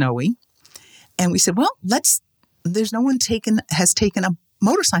cold and snowy. And we said, well, there's no one has taken a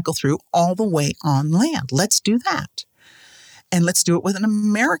motorcycle through all the way on land. Let's do that. And let's do it with an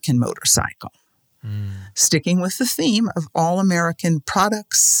American motorcycle. Sticking with the theme of all American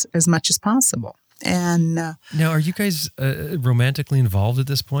products as much as possible. And now, are you guys romantically involved at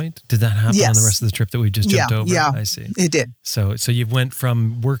this point? Did that happen on the rest of the trip that we just jumped over? Yeah, I see. It did. So you went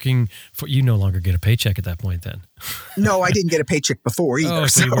from working for, you no longer get a paycheck at that point then? No, I didn't get a paycheck before either. Oh,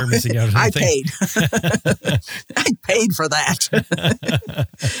 so you were missing out on I paid. I paid for that.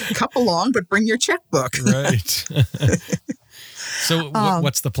 Come along, but bring your checkbook. Right. So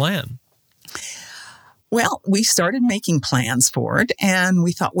what's the plan? Well, we started making plans for it, and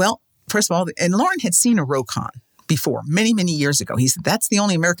we thought, well, first of all, and Lauren had seen a Rokon before, many, many years ago. He said, that's the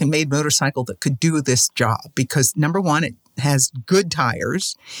only American-made motorcycle that could do this job because, number one, it has good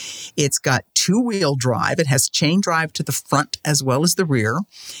tires. It's got two-wheel drive. It has chain drive to the front as well as the rear,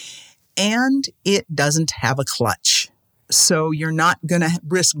 and it doesn't have a clutch. So you're not going to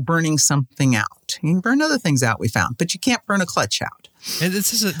risk burning something out. You can burn other things out, we found, but you can't burn a clutch out. And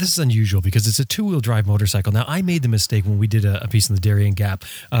this is unusual because it's a two-wheel drive motorcycle. Now, I made the mistake when we did a piece in the Darien Gap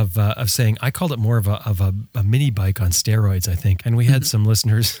of saying I called it more of a mini bike on steroids, I think. And we had some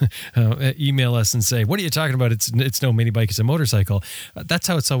listeners email us and say, "What are you talking about? It's no mini bike; it's a motorcycle." That's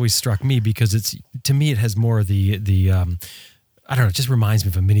how it's always struck me because to me it has more of the I don't know, it just reminds me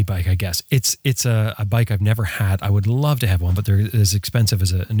of a mini bike, I guess. It's a bike I've never had. I would love to have one, but they're as expensive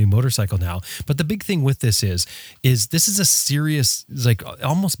as a new motorcycle now. But the big thing with this is this is a serious, like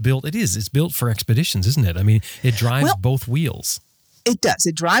almost built, it's built for expeditions, isn't it? I mean, it drives both wheels. It does.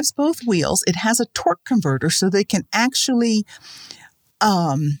 It drives both wheels. It has a torque converter so they can actually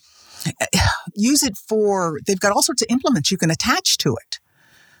use it for, they've got all sorts of implements you can attach to it.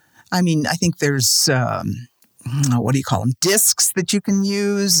 I mean, I think there's... what do you call them? Discs that you can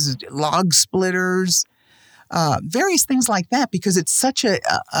use, log splitters, various things like that, because it's such a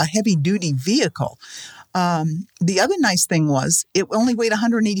heavy-duty vehicle. The other nice thing was it only weighed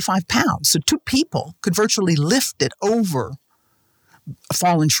 185 pounds, so two people could virtually lift it over a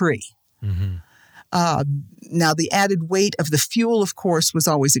fallen tree. Mm-hmm. Now, the added weight of the fuel, of course, was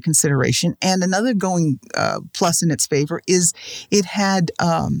always a consideration. And another going plus in its favor is it had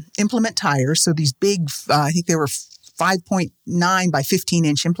implement tires. So these big, I think they were 5.9 by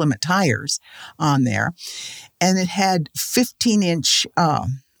 15-inch implement tires on there. And it had 15-inch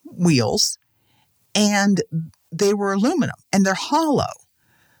wheels, and they were aluminum, and they're hollow.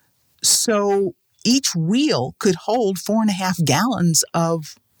 So each wheel could hold 4.5 gallons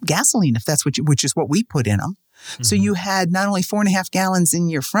of gasoline, if that's which is what we put in them. Mm-hmm. So you had not only 4.5 gallons in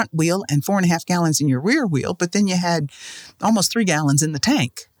your front wheel and 4.5 gallons in your rear wheel, but then you had almost 3 gallons in the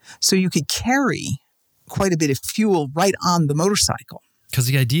tank. So you could carry quite a bit of fuel right on the motorcycle. Because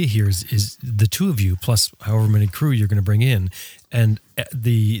the idea here is the two of you plus however many crew you're going to bring in, and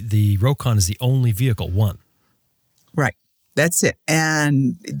the Rokon is the only vehicle, one. Right. That's it.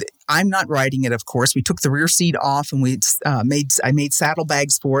 And I'm not riding it, of course. We took the rear seat off, and I made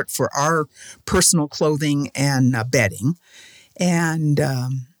saddlebags for it for our personal clothing and bedding. And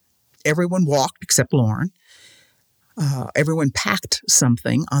everyone walked except Lauren. Everyone packed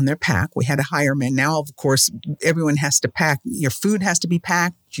something on their pack. We had a hireman. Now, of course, everyone has to pack. Your food has to be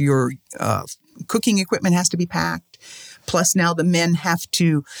packed. Your cooking equipment has to be packed. Plus, now the men have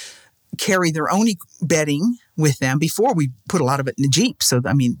to carry their own bedding with them. Before, we put a lot of it in the Jeep. So,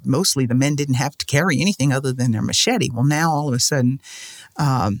 I mean, mostly the men didn't have to carry anything other than their machete. Well, now all of a sudden,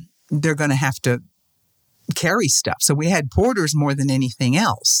 they're going to have to carry stuff. So we had porters more than anything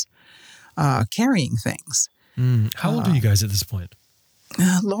else carrying things. How old are you guys at this point?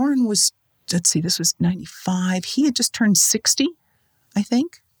 Lauren was, this was 95. He had just turned 60, I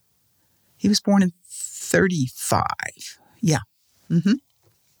think. He was born in 35. Yeah. Mm-hmm.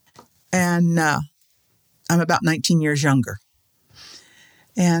 And I'm about 19 years younger.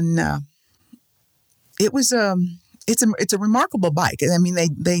 And it was it's a remarkable bike. I mean,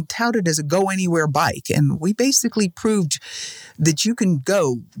 they tout it as a go anywhere bike, and we basically proved that you can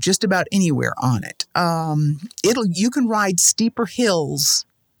go just about anywhere on it. You can ride steeper hills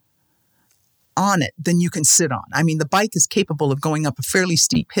on it than you can sit on. I mean, the bike is capable of going up a fairly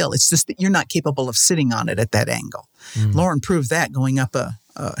steep hill. It's just that you're not capable of sitting on it at that angle. Lauren proved that going up a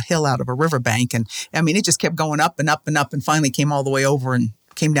hill out of a riverbank, and I mean, it just kept going up and up and up, and finally came all the way over and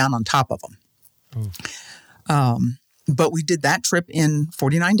came down on top of them. But we did that trip in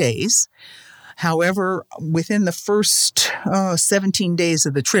 49 days. However, within the first 17 days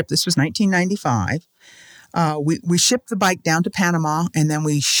of the trip, this was 1995, we shipped the bike down to Panama, and then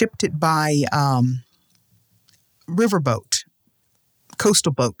we shipped it by riverboat,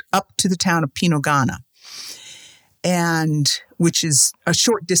 coastal boat, up to the town of Pinogana, and which is a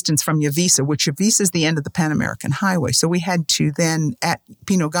short distance from Yavisa, which Yavisa is the end of the Pan American Highway. So we had to then, at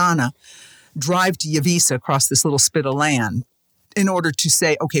Pinogana, drive to Yavisa across this little spit of land in order to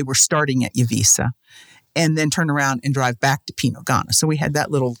say, okay, we're starting at Yavisa, and then turn around and drive back to Pinogana. So we had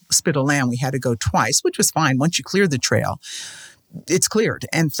that little spit of land we had to go twice, which was fine. Once you clear the trail, it's cleared.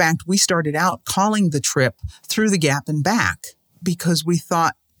 In fact, we started out calling the trip through the Gap and back because we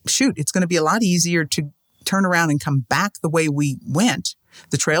thought, shoot, it's going to be a lot easier to turn around and come back the way we went.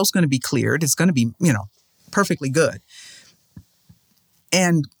 The trail's going to be cleared. It's going to be, perfectly good.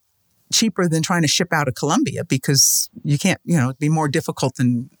 And cheaper than trying to ship out of Colombia, because you can't, it'd be more difficult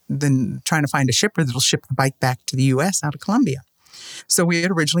than trying to find a shipper that'll ship the bike back to the U.S. out of Colombia. So we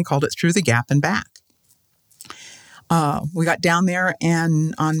had originally called it Through the Gap and Back. We got down there,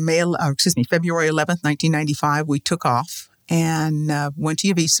 and on February 11th, 1995, we took off and went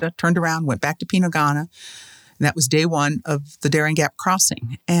to Yavisa, turned around, went back to Pinogana. And that was day one of the Darien Gap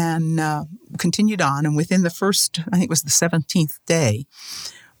crossing, and continued on. And within the first, I think it was the 17th day,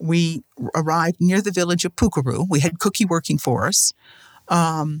 we arrived near the village of Pukaru. We had Cookie working for us,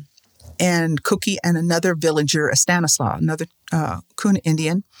 and Cookie and another villager, Stanislaw, another Kuna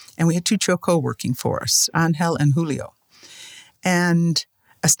Indian, and we had 2 Choco working for us, Angel and Julio. And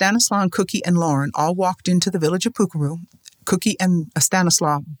Stanislaw and Cookie and Lauren all walked into the village of Pukaru. Cookie and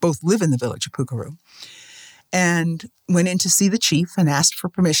Stanislaw both live in the village of Pukaru, and went in to see the chief and asked for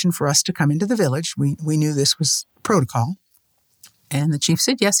permission for us to come into the village. We knew this was protocol. And the chief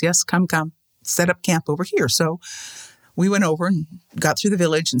said, yes, come, set up camp over here. So we went over and got through the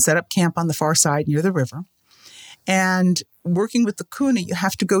village and set up camp on the far side near the river. And working with the Kuna, you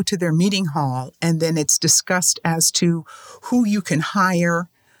have to go to their meeting hall, and then it's discussed as to who you can hire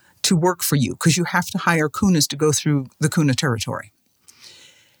to work for you, because you have to hire Kunas to go through the Kuna territory.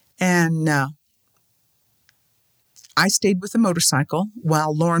 And I stayed with the motorcycle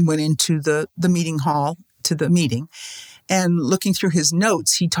while Lauren went into the meeting hall to the meeting. And looking through his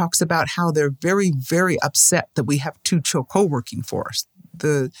notes, he talks about how they're very, very upset that we have 2 Choco working for us.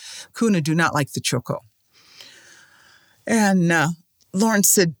 the Kuna do not like the Choco. And Lauren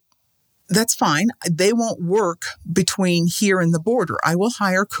said, that's fine. They won't work between here and the border. I will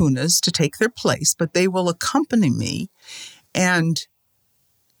hire Kunas to take their place, but they will accompany me. And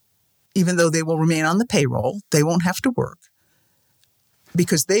even though they will remain on the payroll, they won't have to work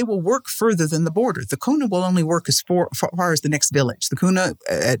because they will work further than the border. The Kuna will only work as far as the next village. The Kuna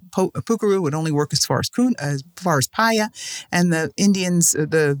at Pukeru would only work as far as Paya, and the Indians,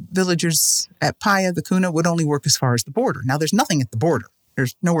 the villagers at Paya, the Kuna, would only work as far as the border. Now, there's nothing at the border.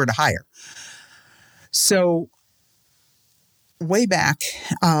 There's nowhere to hire. So way back,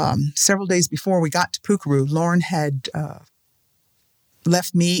 several days before we got to Pukeru, Lauren had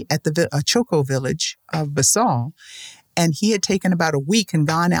left me at the Choco village of Basal, and he had taken about a week and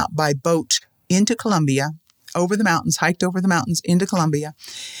gone out by boat into Colombia, over the mountains, hiked over the mountains into Colombia,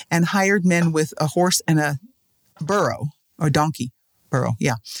 and hired men with a horse and a burro, or donkey. Burrow,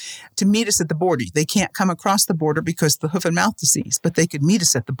 yeah, to meet us at the border. They can't come across the border because of the hoof and mouth disease, but they could meet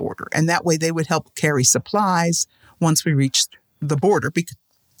us at the border. And that way they would help carry supplies once we reached the border because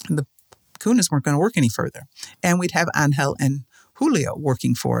the Kunas weren't going to work any further. And we'd have Angel and Julio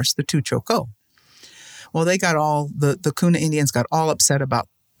working for us, the two Choco. Well, they got the Kuna Indians got all upset about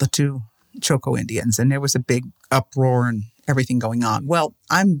the two Choco Indians, and there was a big uproar and everything going on. Well,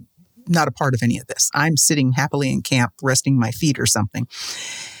 I'm not a part of any of this. I'm sitting happily in camp, resting my feet or something,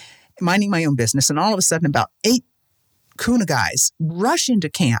 minding my own business. And all of a sudden, about 8 Kuna guys rush into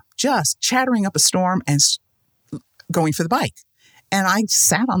camp, just chattering up a storm and going for the bike. And I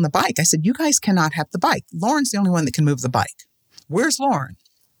sat on the bike. I said, you guys cannot have the bike. Lauren's the only one that can move the bike. Where's Lauren?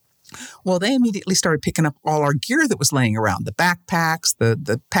 Well, they immediately started picking up all our gear that was laying around, the backpacks,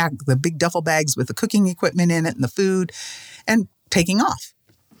 the big duffel bags with the cooking equipment in it and the food, and taking off.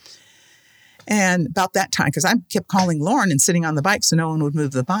 And about that time, because I kept calling Lauren and sitting on the bike so no one would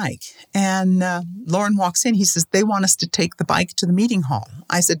move the bike. And Lauren walks in. He says, they want us to take the bike to the meeting hall.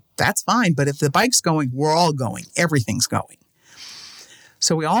 I said, that's fine. But if the bike's going, we're all going. Everything's going.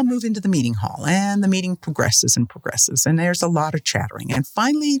 So we all move into the meeting hall, and the meeting progresses and progresses. And there's a lot of chattering. And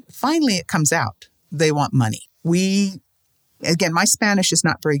finally it comes out. They want money. Again, my Spanish is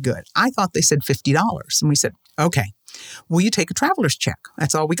not very good. I thought they said $50. And we said, okay. Will you take a traveler's check?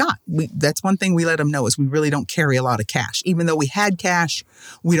 That's all we got. That's one thing we let them know is we really don't carry a lot of cash. Even though we had cash,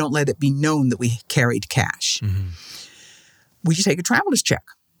 we don't let it be known that we carried cash. Mm-hmm. Will you take a traveler's check?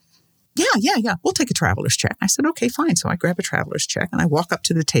 Yeah. We'll take a traveler's check. I said, okay, fine. So I grab a traveler's check and I walk up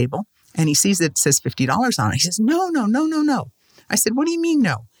to the table and he sees that it says $50 on it. He says, no. I said, what do you mean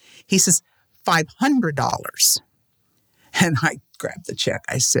no? He says, $500. And I grabbed the check.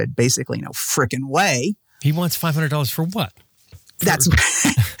 I said, basically, no frickin' way. He wants $500 for what? That's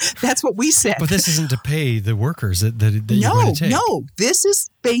what we said. But this isn't to pay the workers that you're going to take. No. This is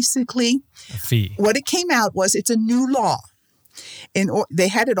basically a fee. What it came out was it's a new law. And they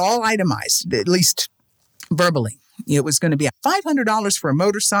had it all itemized, at least verbally. It was going to be $500 for a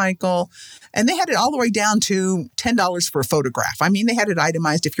motorcycle. And they had it all the way down to $10 for a photograph. I mean, they had it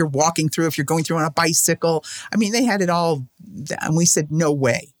itemized if you're walking through, if you're going through on a bicycle. I mean, they had it all. And we said, no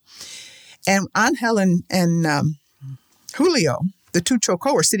way. And Angel and Julio, the two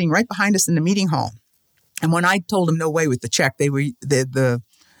Choco, are sitting right behind us in the meeting hall. And when I told them no way with the check, the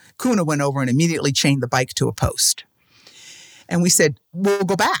Kuna went over and immediately chained the bike to a post. And we said, we'll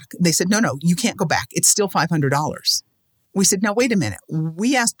go back. They said, no, you can't go back. It's still $500. We said, now, wait a minute.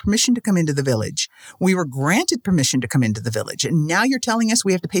 We asked permission to come into the village. We were granted permission to come into the village. And now you're telling us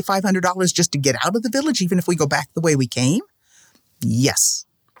we have to pay $500 just to get out of the village, even if we go back the way we came? Yes.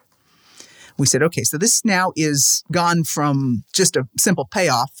 We said, okay, so this now is gone from just a simple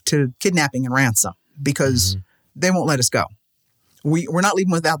payoff to kidnapping and ransom because they won't let us go. We're not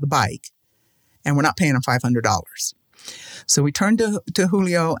leaving without the bike, and we're not paying them $500. So we turned to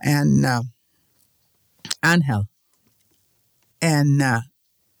Julio and Angel and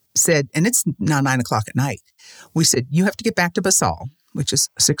said, and it's now 9 o'clock at night. We said, you have to get back to Basal, which is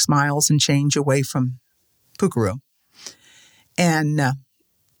 6 miles and change away from Pukeru, and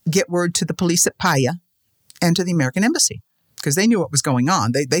get word to the police at Paya and to the American Embassy because they knew what was going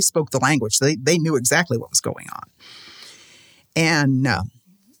on. They spoke the language. They knew exactly what was going on. And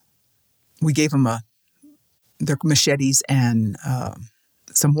we gave them their machetes and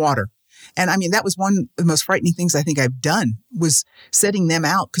some water. And I mean, that was one of the most frightening things I think I've done was setting them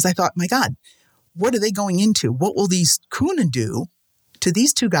out because I thought, my God, what are they going into? What will these Kuna do to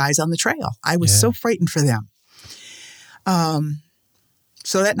these two guys on the trail? I was so frightened for them.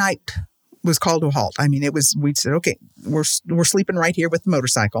 So that night was called to a halt. I mean, we said, okay, we're sleeping right here with the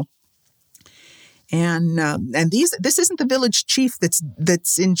motorcycle. And this isn't the village chief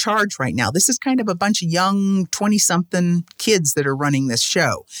that's in charge right now. This is kind of a bunch of young 20-something kids that are running this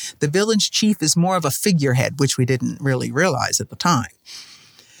show. The village chief is more of a figurehead, which we didn't really realize at the time.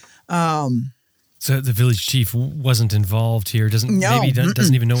 So the village chief wasn't involved here. Doesn't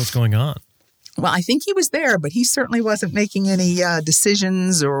even know what's going on. Well, I think he was there, but he certainly wasn't making any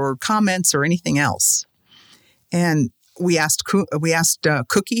decisions or comments or anything else. And we asked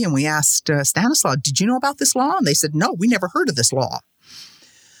Cookie and we asked Stanislaw, did you know about this law? And they said, no, we never heard of this law.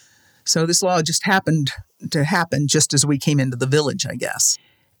 So this law just happened to happen just as we came into the village, I guess.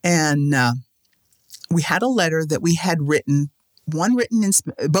 And we had a letter that we had written, both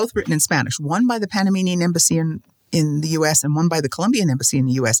written in Spanish, one by the Panamanian Embassy in the U.S. and one by the Colombian Embassy in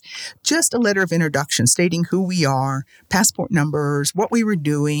the U.S., just a letter of introduction stating who we are, passport numbers, what we were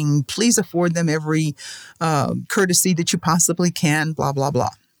doing, please afford them every courtesy that you possibly can, blah, blah, blah.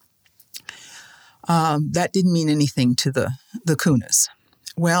 That didn't mean anything to the Kunas.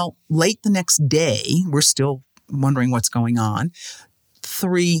 Well, late the next day, we're still wondering what's going on.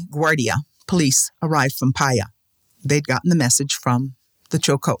 3 Guardia police arrived from Paya. They'd gotten the message from the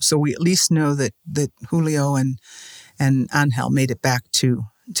Choco. So we at least know that Julio and Angel made it back to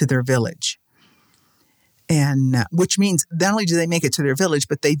their village. And which means not only do they make it to their village,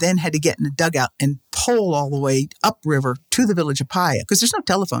 but they then had to get in a dugout and pole all the way upriver to the village of Paya, because there's no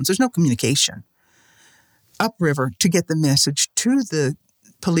telephones, there's no communication. Upriver to get the message to the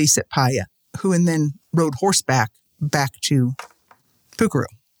police at Paya, who and then rode horseback back to Pucuru.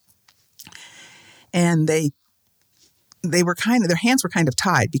 And they were their hands were kind of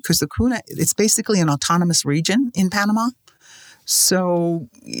tied because the Kuna, it's basically an autonomous region in Panama. So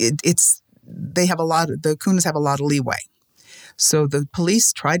the Kunas have a lot of leeway. So the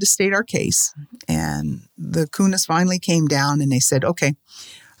police tried to state our case, and the Kunas finally came down and they said, okay,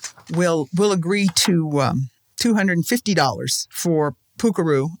 we'll agree to $250 for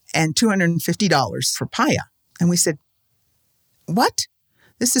Pucuru and $250 for Paya. And we said, what?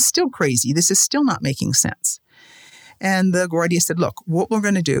 This is still crazy. This is still not making sense. And the Guardia said, look, what we're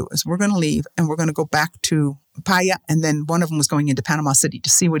going to do is we're going to leave and we're going to go back to Paya. And then one of them was going into Panama City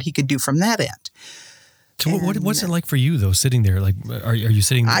to see what he could do from that end. So what's it like for you, though, sitting there? Like, are you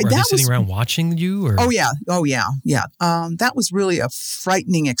sitting, are they sitting around watching you? Or? Oh, yeah. That was really a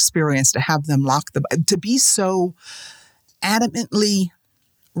frightening experience to have them to be so adamantly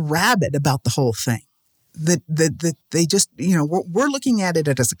rabid about the whole thing. That they just, we're looking at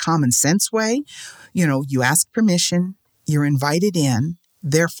it as a common sense way. You ask permission, you're invited in,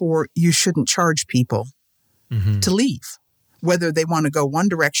 therefore you shouldn't charge people to leave, whether they want to go one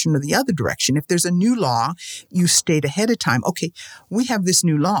direction or the other direction. If there's a new law, you state ahead of time, okay, we have this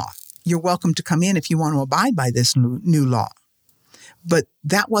new law. You're welcome to come in if you want to abide by this new law. But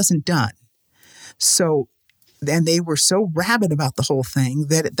that wasn't done. So, and they were so rabid about the whole thing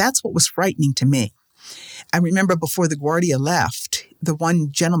that's what was frightening to me. I remember before the Guardia left, the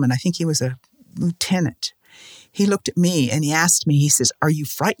one gentleman, I think he was a lieutenant, he looked at me and he asked me, he says, are you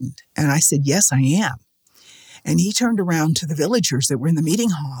frightened? And I said, yes, I am. And he turned around to the villagers that were in the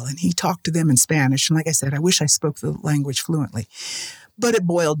meeting hall and he talked to them in Spanish. And like I said, I wish I spoke the language fluently. But it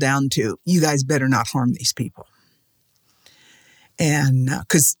boiled down to, you guys better not harm these people. And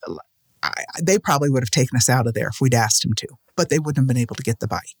because they probably would have taken us out of there if we'd asked them to, but they wouldn't have been able to get the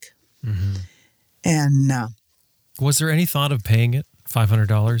bike. Mm-hmm. And was there any thought of paying it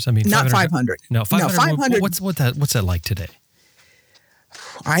 $500? I mean, not $500. No, $500. No, $500. What's that like today?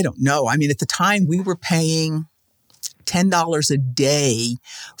 I don't know. I mean, at the time we were paying $10 a day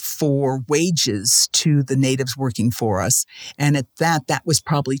for wages to the natives working for us, and at that was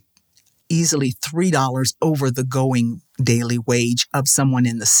probably easily $3 over the going daily wage of someone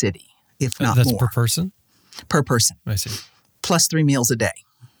in the city, if not more. That's per person? Per person. I see. Plus 3 meals a day.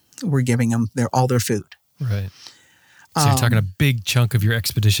 We're giving them all their food. Right. So you're talking a big chunk of your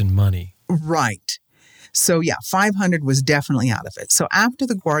expedition money. Right. So yeah, 500 was definitely out of it. So after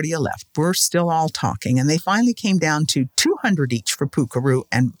the Guardia left, we're still all talking, and they finally came down to 200 each for Pucuru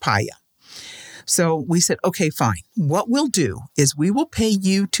and Paya. So we said, okay, fine. What we'll do is we will pay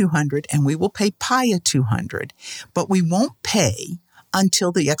you 200 and we will pay Paya 200, but we won't pay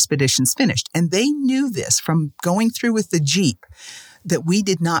until the expedition's finished. And they knew this from going through with the Jeep, that we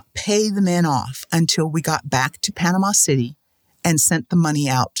did not pay the men off until we got back to Panama City and sent the money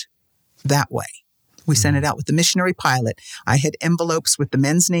out that way. We sent it out with the missionary pilot. I had envelopes with the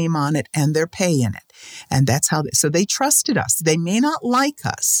men's name on it and their pay in it. And that's how so they trusted us. They may not like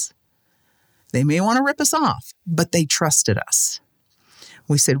us. They may want to rip us off, but they trusted us.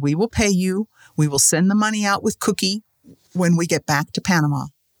 We said, we will pay you. We will send the money out with Cookie when we get back to Panama.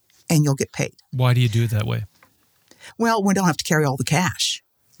 and you'll get paid. Why do you do it that way? Well, we don't have to carry all the cash.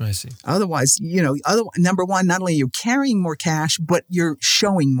 I see. Otherwise, number one, not only are you carrying more cash, but you're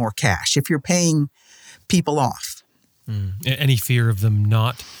showing more cash if you're paying people off. Any fear of them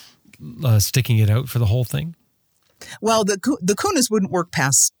not sticking it out for the whole thing? Well, the Kunas wouldn't work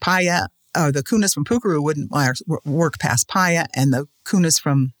past Paya. The Kunas from Pukeru wouldn't work past Paya, and the Kunas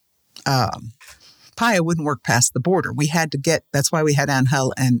from Paya wouldn't work past the border. That's why we had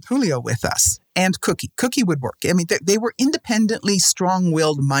Angel and Julio with us. And Cookie. Cookie would work. I mean, they were independently,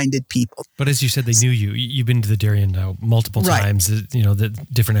 strong-willed, minded people. But as you said, they knew you. You've been to the Darien now multiple times, the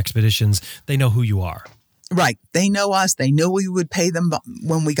different expeditions. They know who you are. Right. They know us. They knew we would pay them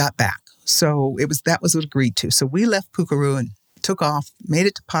when we got back. So that was agreed to. So we left Pukeru and took off, made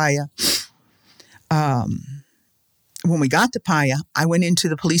it to Paya. When we got to Paya, I went into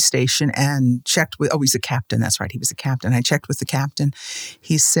the police station and checked with, he's a captain. That's right. He was a captain. I checked with the captain.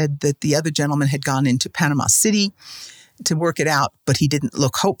 He said that the other gentleman had gone into Panama City to work it out, but he didn't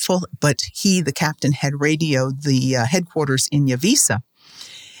look hopeful. But the captain, had radioed the headquarters in Yavisa.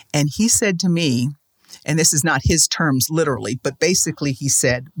 And he said to me, and this is not his terms literally, but basically he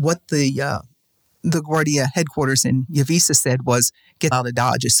said what the Guardia headquarters in Yavisa said was, get out of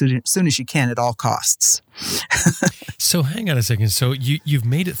Dodge as soon as you can at all costs. So hang on a second. So you've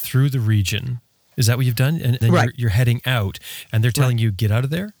made it through the region. Is that what you've done? And then you're heading out, and they're telling you, get out of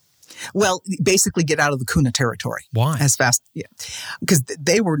there? Well, basically get out of the Kuna territory. Why? As fast. Yeah. Because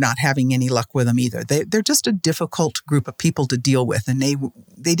they were not having any luck with them either. They're just a difficult group of people to deal with, and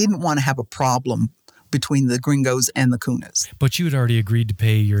they didn't want to have a problem between the gringos and the Kunas. But you had already agreed to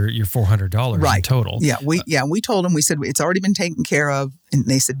pay your $400 in total. Yeah, we told them, we said, it's already been taken care of. And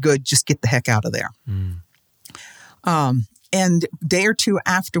they said, good, just get the heck out of there. And a day or two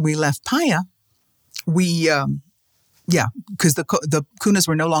after we left Paya, because the Kunas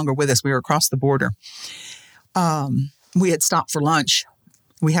were no longer with us. We were across the border. We had stopped for lunch.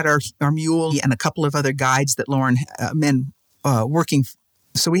 We had our mule and a couple of other guides that Lauren, men working.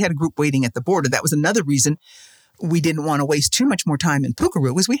 So we had a group waiting at the border. That was another reason we didn't want to waste too much more time in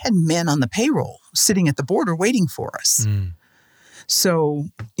Pukeru, was we had men on the payroll sitting at the border waiting for us. So,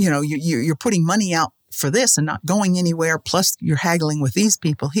 you're putting money out for this and not going anywhere, plus you're haggling with these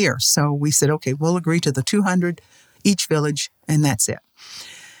people here. So we said, okay, we'll agree to the 200 each village, and that's it.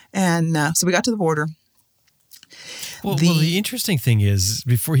 And so we got to the border. Well, the interesting thing is,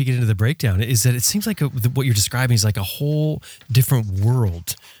 before you get into the breakdown, is that it seems like what you're describing is like a whole different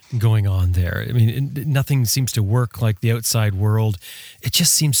world going on there. I mean, nothing seems to work like the outside world. It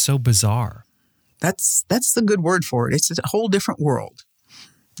just seems so bizarre. That's the good word for it. It's a whole different world.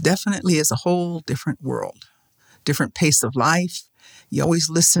 Definitely is a whole different world. Different pace of life. You always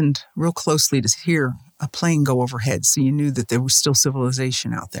listened real closely to hear a plane go overhead, so you knew that there was still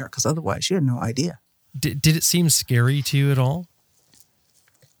civilization out there, because otherwise you had no idea. Did it seem scary to you at all?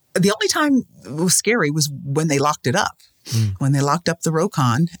 The only time it was scary was when they locked it up. When they locked up the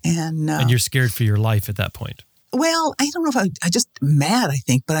Rokon. And you're scared for your life at that point. Well, I don't know if I just mad, I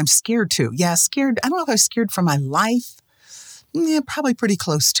think, but I'm scared too. Yeah, scared. I don't know if I was scared for my life. Yeah, probably pretty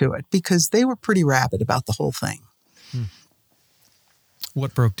close to it, because they were pretty rabid about the whole thing.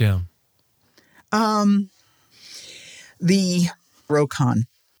 What broke down? The Rokon,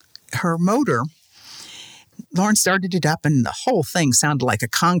 her motor, Lauren started it up, and the whole thing sounded like a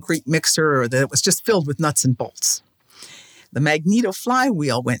concrete mixer, or that it was just filled with nuts and bolts. The magneto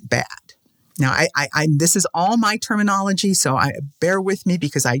flywheel went bad. Now, I this is all my terminology, so bear with me,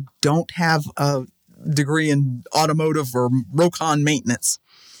 because I don't have a degree in automotive or Rokon maintenance.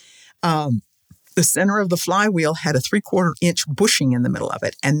 The center of the flywheel had a 3/4 inch bushing in the middle of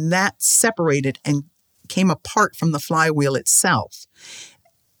it, and that separated and came apart from the flywheel itself.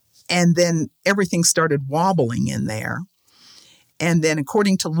 And then everything started wobbling in there. And then,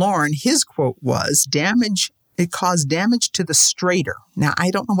 according to Lauren, his quote was, it caused damage to the stator. Now,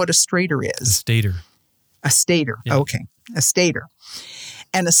 I don't know what a stator is. A stator. A stator. Yeah. Okay. A stator.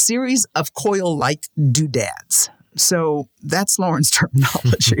 And a series of coil-like doodads. So that's Lauren's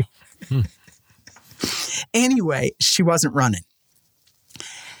terminology. Anyway, she wasn't running.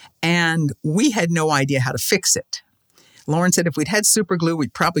 And we had no idea how to fix it. Lauren said if we'd had super glue, we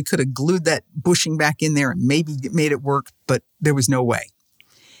probably could have glued that bushing back in there and maybe made it work, but there was no way.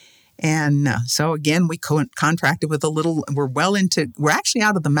 And so again, we contracted with we're actually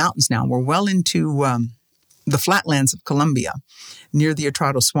out of the mountains now. We're well into the flatlands of Colombia, near the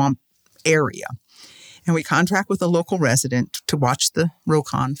Irate swamp area. And we contract with a local resident to watch the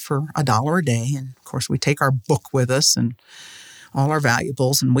Rokon for $1 a day. And of course, we take our book with us, and all our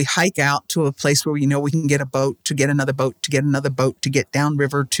valuables, and we hike out to a place where we know we can get a boat, to get another boat, to get another boat, to get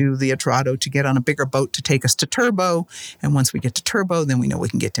downriver to the Atrado, to get on a bigger boat to take us to Turbo. And once we get to Turbo, then we know we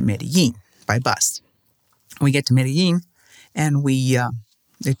can get to Medellin by bus. We get to Medellin, and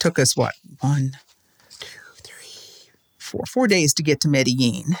they took us, 4 days to get to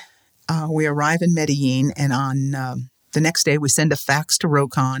Medellin. We arrive in Medellin, and on the next day we send a fax to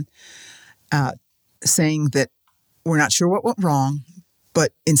Rocon saying that we're not sure what went wrong,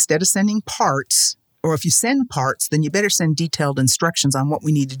 but instead of sending parts, or if you send parts, then you better send detailed instructions on what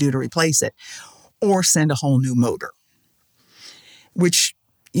we need to do to replace it, or send a whole new motor. Which,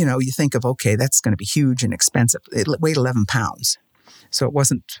 you think of, okay, that's going to be huge and expensive. It weighed 11 pounds, so it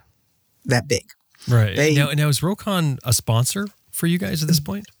wasn't that big. Right. Now, is Rocon a sponsor for you guys at this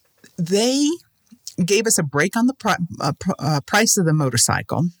point? They gave us a break on the price of the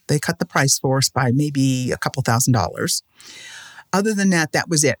motorcycle. They cut the price for us by maybe a couple $1,000s. Other than that, that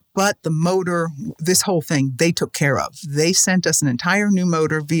was it. But the motor, this whole thing, they took care of. They sent us an entire new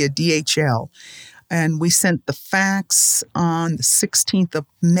motor via DHL, and we sent the fax on the 16th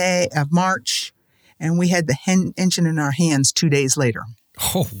of March, and we had the engine in our hands 2 days later.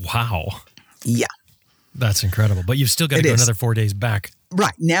 Oh, wow. Yeah. That's incredible. But you've still got to go another 4 days back.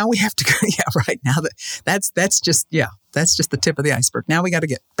 Right. Now we have to go. Yeah, right. Now that's just the tip of the iceberg. Now we got to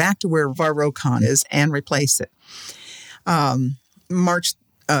get back to where our Rocon is and replace it. March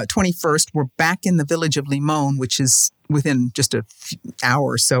 21st, we're back in the village of Limon, which is within just a few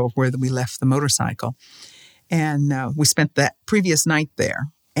hour or so of where we left the motorcycle. And we spent that previous night there.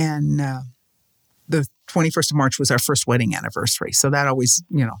 And the 21st of March was our first wedding anniversary. So that always,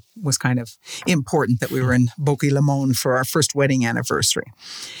 was kind of important that we were in Boqui Limon for our first wedding anniversary.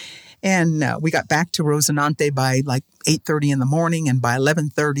 And we got back to Rosinante by like 8:30 in the morning, and by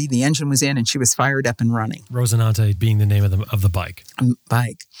 11:30 the engine was in and she was fired up and running. Rosinante being the name of the bike.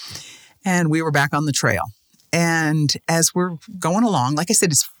 And we were back on the trail. And as we're going along, like I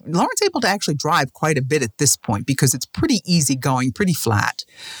said, Lauren's able to actually drive quite a bit at this point because it's pretty easy going, pretty flat.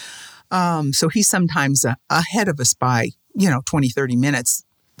 So he's sometimes ahead of us by, 20, 30 minutes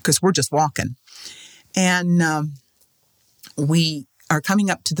because we're just walking. And we are coming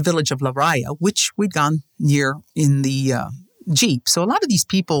up to the village of La Raya, which we'd gone near in the Jeep. So a lot of these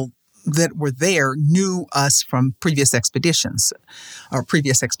people that were there knew us from previous expeditions, or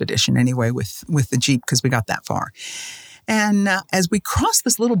previous expedition anyway, with the Jeep, because we got that far. And as we crossed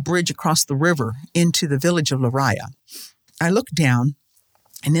this little bridge across the river into the village of La Raya, I looked down,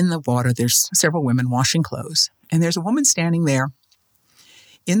 and in the water, there's several women washing clothes. And there's a woman standing there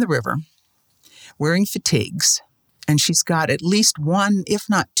in the river wearing fatigues. And she's got at least one, if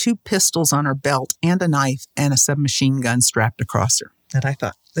not two pistols on her belt and a knife and a submachine gun strapped across her. And I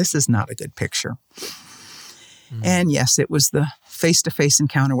thought, this is not a good picture. Mm. And yes, it was the face-to-face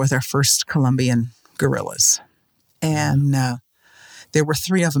encounter with our first Colombian guerrillas. And there were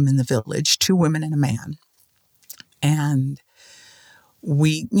 3 of them in the village, 2 women and a man. And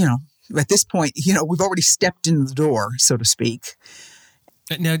we, at this point, we've already stepped into the door, so to speak.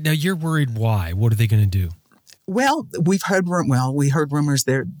 Now you're worried why? What are they going to do? Well, we heard rumors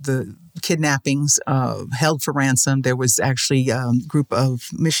there, the kidnappings, held for ransom. There was actually a group of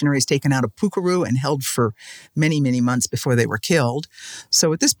missionaries taken out of Pukeru and held for many, many months before they were killed.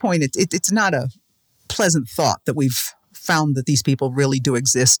 So at this point, it's not a pleasant thought that we've found that these people really do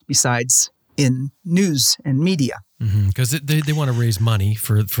exist besides in news and media. Because they want to raise money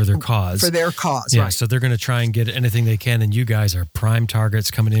for their cause. For their cause, yeah, right. So they're going to try and get anything they can, and you guys are prime targets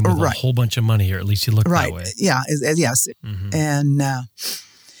coming in with a whole bunch of money, or at least you look that way. Yeah, yes. Mm-hmm. And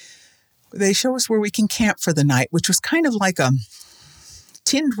they show us where we can camp for the night, which was kind of like a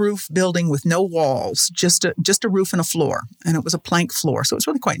tinned roof building with no walls, just a roof and a floor. And it was a plank floor, so it was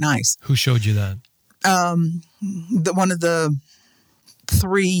really quite nice. Who showed you that? One of the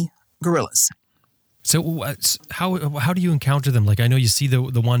 3 guerrillas. So how do you encounter them? Like, I know you see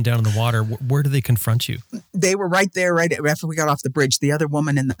the one down in the water. Where do they confront you? They were right there, right after we got off the bridge. The other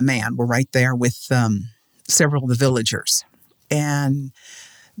woman and the man were right there with several of the villagers. And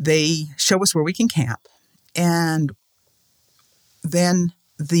they show us where we can camp. And then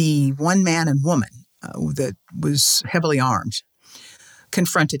the one man and woman that was heavily armed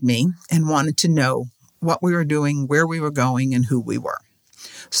confronted me and wanted to know what we were doing, where we were going, and who we were.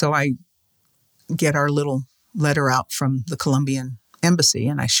 So I get our little letter out from the Colombian embassy,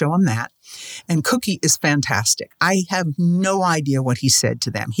 and I show him that. And Cookie is fantastic. I have no idea what he said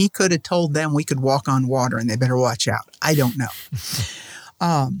to them. He could have told them we could walk on water and they better watch out. I don't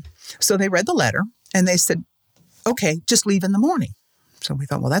know. So they read the letter, and they said, okay, just leave in the morning. So we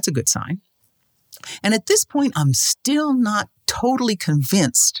thought, well, that's a good sign. And at this point, I'm still not totally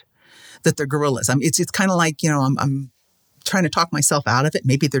convinced that they're guerrillas. It's kind of like, I'm trying to talk myself out of it.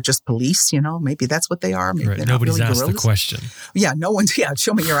 Maybe they're just police, maybe that's what they are. Maybe Right. they're Nobody's not really asked guerrillas. the question. Yeah, no one's,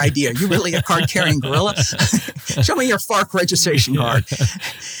 show me your ID. Are you really a card-carrying gorilla? Show me your FARC registration card.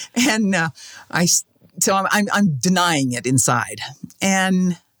 And I'm denying it inside.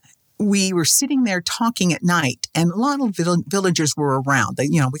 And we were sitting there talking at night, and a lot of villagers were around.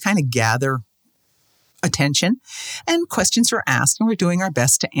 We kind of gather attention, and questions are asked, and we're doing our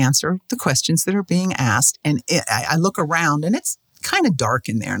best to answer the questions that are being asked. And I look around, and it's kind of dark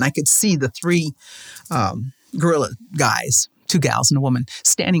in there, and I could see the three guerrilla guys, 2 gals and a woman,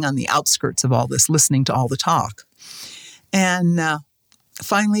 standing on the outskirts of all this, listening to all the talk. And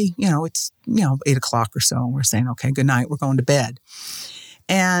finally, it's 8 o'clock or so, and we're saying, okay, good night, we're going to bed.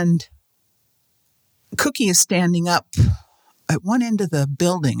 And Cookie is standing up at one end of the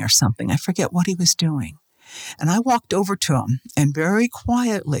building or something. I forget what he was doing. And I walked over to him, and very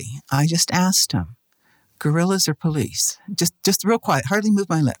quietly, I just asked him, guerrillas or police? Just real quiet, hardly moved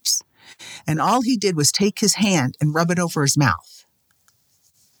my lips. And all he did was take his hand and rub it over his mouth,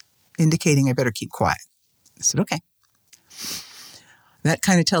 indicating I better keep quiet. I said, okay. That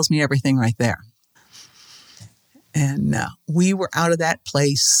kind of tells me everything right there. And we were out of that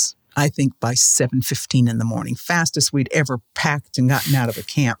place, I think, by 7:15 in the morning, fastest we'd ever packed and gotten out of a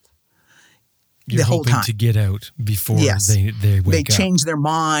camp. You're the whole hoping time to get out before Yes. they wake they up. change their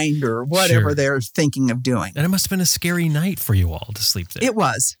mind or whatever Sure. they're thinking of doing. And it must have been a scary night for you all to sleep there. It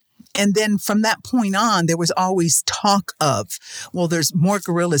was. And then from that point on, there was always talk of, well, there's more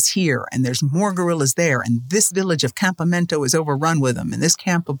guerrillas here and there's more guerrillas there. And this village of Campamento is overrun with them. And this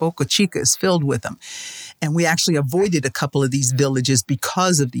camp of Boca Chica is filled with them. And we actually avoided a couple of these villages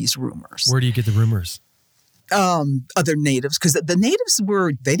because of these rumors. Where do you get the rumors? Other natives, because the natives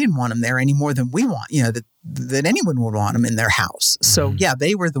they didn't want them there any more than we want, that anyone would want them in their house. So yeah,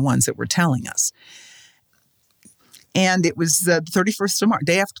 they were the ones that were telling us. And it was the 31st of March,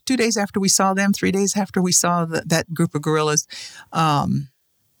 2 days after we saw them, 3 days after we saw that group of guerrillas,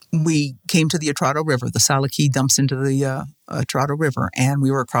 we came to the Atrado River. The Salaquí dumps into the Atrado River, and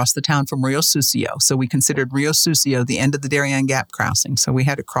we were across the town from Rio Sucio. So we considered Rio Sucio the end of the Darien Gap crossing. So we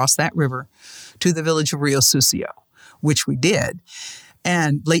had to cross that river to the village of Rio Sucio, which we did.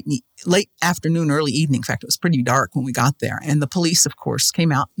 And late afternoon, early evening, in fact, it was pretty dark when we got there. And the police, of course,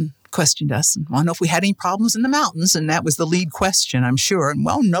 came out and questioned us and wanted to know if we had any problems in the mountains. And that was the lead question, I'm sure. And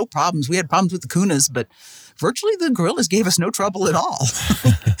well, no problems. We had problems with the Kunas, but virtually the guerrillas gave us no trouble at all.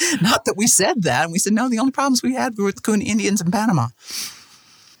 Not that we said that. And we said, no, the only problems we had were with the Kuna Indians in Panama.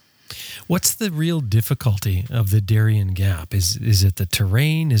 What's the real difficulty of the Darien Gap? Is it the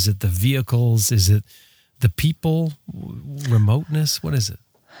terrain? Is it the vehicles? Is it the people? Remoteness? What is it?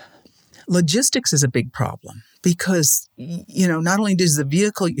 Logistics is a big problem because, not only does the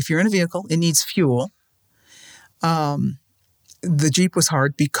vehicle, if you're in a vehicle, it needs fuel. The Jeep was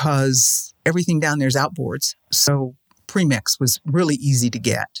hard because everything down there is outboards. So premix was really easy to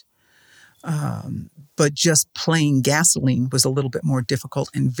get. But just plain gasoline was a little bit more difficult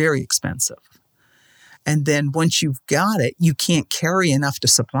and very expensive. And then once you've got it, you can't carry enough to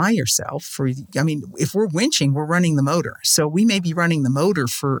supply yourself. If we're winching, we're running the motor. So we may be running the motor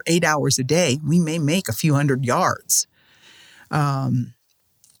for 8 hours a day. We may make a few hundred yards.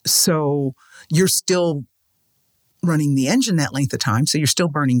 So you're still running the engine that length of time. So you're still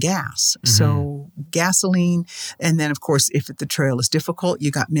burning gas. Mm-hmm. So gasoline. And then, of course, if the trail is difficult, you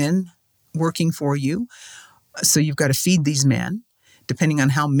got men working for you. So you've got to feed these men. Depending on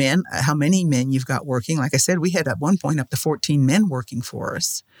how many men you've got working. Like I said, we had at one point up to 14 men working for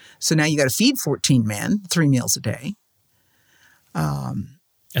us. So now you got to feed 14 men 3 meals a day. And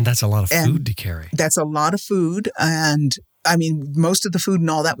that's a lot of food to carry. That's a lot of food. And most of the food and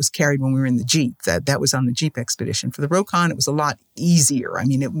all that was carried when we were in the Jeep. That was on the Jeep expedition. For the Rokon, it was a lot easier.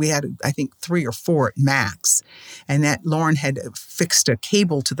 We had, I think, 3 or 4 at max. And that Lauren had fixed a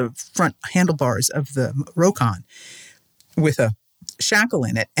cable to the front handlebars of the Rokon with a shackle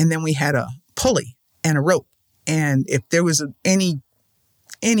in it, and then we had a pulley and a rope. And if there was any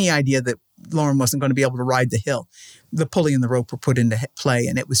idea that Lauren wasn't going to be able to ride the hill, the pulley and the rope were put into play,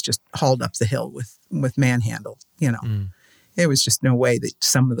 and it was just hauled up the hill with manhandle. There was just no way that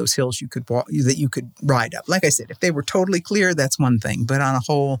some of those hills you could ride up. Like I said, if they were totally clear, that's one thing, but on a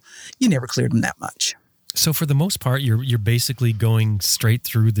whole, you never cleared them that much. So for the most part, you're basically going straight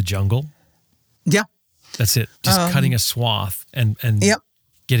through the jungle. Yeah. That's it. Just cutting a swath and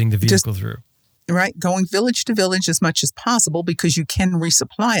getting the vehicle through. Right. Going village to village as much as possible because you can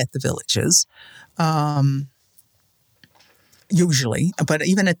resupply at the villages. usually. But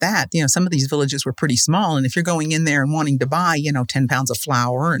even at that, some of these villages were pretty small. And if you're going in there and wanting to buy, 10 pounds of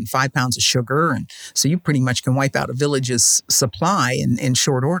flour and 5 pounds of sugar, and so you pretty much can wipe out a village's supply in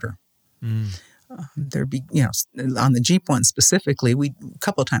short order. There'd be, on the Jeep one specifically, a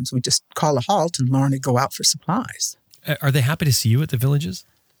couple of times we'd just call a halt and Lauren would go out for supplies. Are they happy to see you at the villages?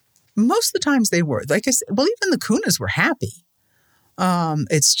 Most of the times they were. Like I said, well, even the Kunas were happy.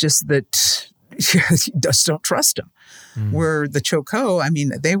 It's just that you just don't trust them. Where the Choco,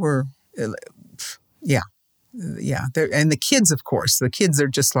 they were, yeah. And the kids, of course, the kids are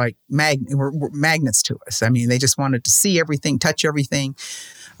just like were magnets to us. They just wanted to see everything, touch everything,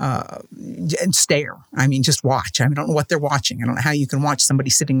 and stare. Just watch. I don't know what they're watching. I don't know how you can watch somebody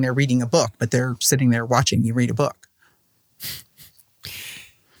sitting there reading a book, but they're sitting there watching you read a book.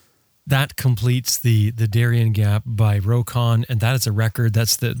 That completes the Darien Gap by Rokon, and that is a record.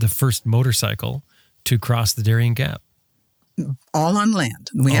 That's the first motorcycle to cross the Darien Gap. All on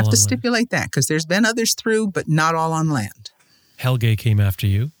land. We have to stipulate that because there's been others through, but not all on land. Helge came after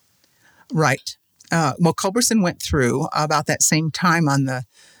you. Right. Well, Culberson went through about that same time on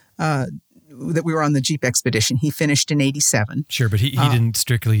that we were on the Jeep expedition. He finished in 87. Sure, but he didn't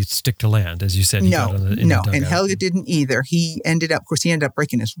strictly stick to land, as you said. No, and Helge didn't either. He ended up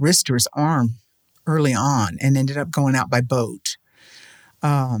breaking his wrist or his arm early on and ended up going out by boat.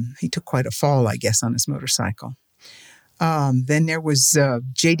 He took quite a fall, I guess, on his motorcycle. Then there was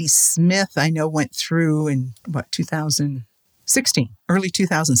J.D. Smith, I know, went through in, 2016, early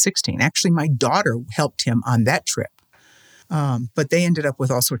 2016. Actually, my daughter helped him on that trip. But they ended up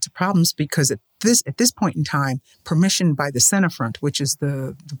with all sorts of problems because at this point in time, permission by the Senafront, which is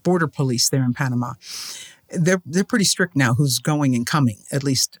the border police there in Panama, they're pretty strict now who's going and coming, at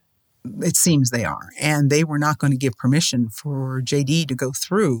least it seems they are. And they were not going to give permission for JD to go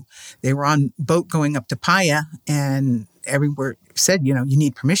through. They were on boat going up to Paya, and everywhere said, you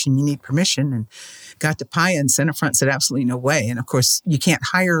need permission, and got to Paya, and Senafront said absolutely no way. And of course, you can't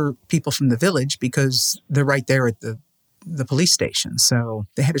hire people from the village because they're right there at the police station. So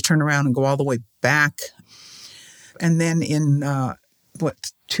they had to turn around and go all the way back. And then in,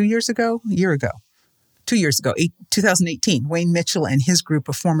 2 years ago, 2018, Wayne Mitchell and his group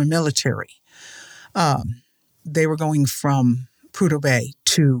of former military, they were going from Prudhoe Bay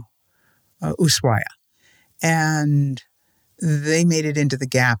to Ushuaia. And they made it into the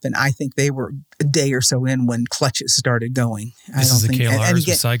gap, and I think they were a day or so in when clutches started going. This is the KLRs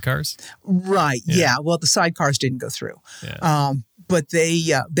with sidecars? Right, yeah. Well, the sidecars didn't go through. Yeah. But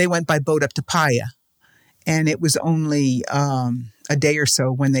they went by boat up to Paya, and it was only a day or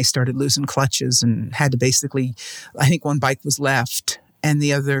so when they started losing clutches and had to basically, I think one bike was left, and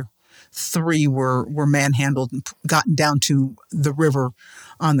the other 3 were manhandled and gotten down to the river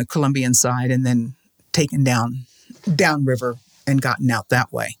on the Colombian side and then taken downriver and gotten out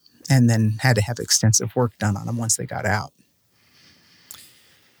that way, and then had to have extensive work done on them once they got out.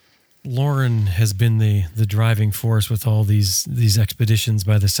 Lauren has been the driving force with all these expeditions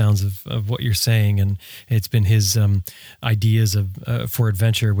by the sounds of what you're saying, and it's been his ideas for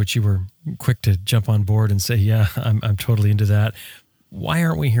adventure, which you were quick to jump on board and say, yeah, I'm totally into that. Why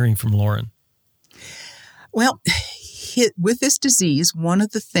aren't we hearing from Lauren? Well, with this disease, one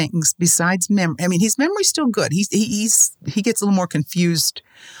of the things besides memory, his memory's still good. He gets a little more confused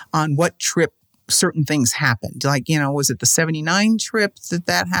on what trip certain things happened. Like, was it the 79 trip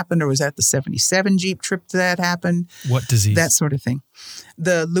that happened, or was that the 77 Jeep trip that happened? What disease? That sort of thing.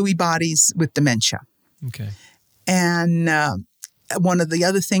 The Lewy bodies with dementia. Okay. And one of the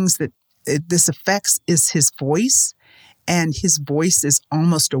other things that this affects is his voice. And his voice is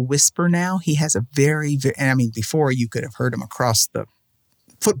almost a whisper now. He has a very, very, before you could have heard him across the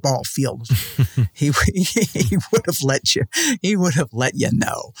football field. he would have let you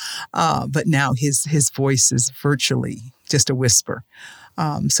know. But now his voice is virtually just a whisper.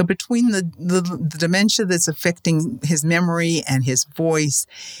 So between the dementia that's affecting his memory and his voice,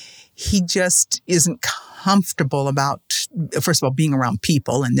 he just isn't comfortable about, first of all, being around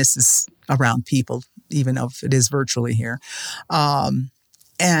people. And this is around people, even if it is virtually here.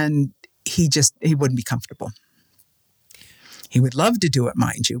 And he wouldn't be comfortable. He would love to do it,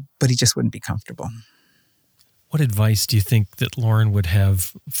 mind you, but he just wouldn't be comfortable. What advice do you think that Lauren would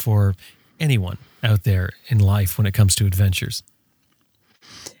have for anyone out there in life when it comes to adventures?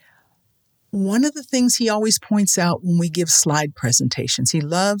 One of the things he always points out when we give slide presentations, he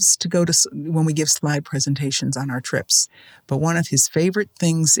loves to go to when we give slide presentations on our trips. But one of his favorite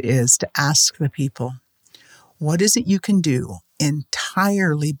things is to ask the people, what is it you can do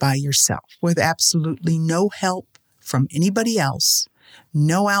entirely by yourself with absolutely no help from anybody else,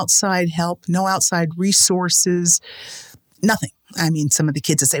 no outside help, no outside resources, Nothing. I mean, some of the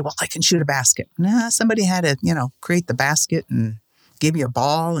kids would say, well, I can shoot a basket. Nah, somebody had to, create the basket and give you a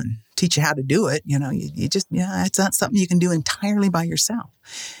ball and teach you how to do it. It's not something you can do entirely by yourself.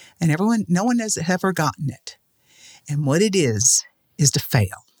 And no one has ever gotten it. And what it is to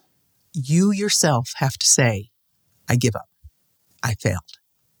fail. You yourself have to say, I give up. I failed.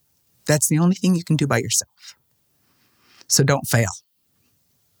 That's the only thing you can do by yourself. So don't fail.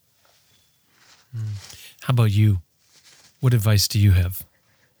 How about you? What advice do you have?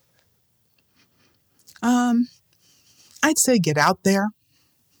 I'd say get out there.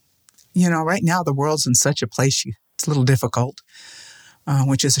 Right now the world's in such a place, it's a little difficult,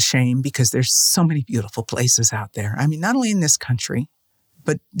 which is a shame because there's so many beautiful places out there. I mean, not only in this country,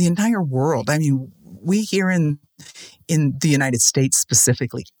 but the entire world. I mean, we here in the United States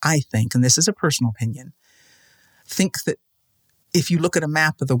specifically, I think, and this is a personal opinion, think that if you look at a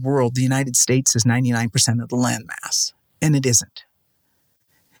map of the world, the United States is 99% of the landmass, and it isn't.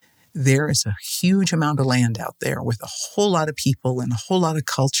 There is a huge amount of land out there with a whole lot of people and a whole lot of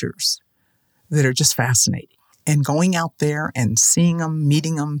cultures that are just fascinating. And going out there and seeing them,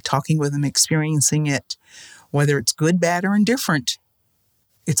 meeting them, talking with them, experiencing it, whether it's good, bad, or indifferent,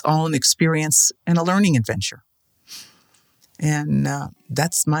 it's all an experience and a learning adventure. And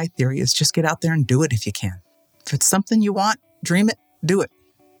that's my theory, is just get out there and do it if you can. If it's something you want, dream it, do it.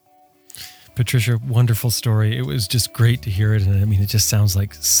 Patricia, wonderful story. It was just great to hear it. And I mean, it just sounds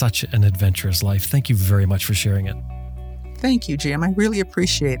like such an adventurous life. Thank you very much for sharing it. Thank you, Jim. I really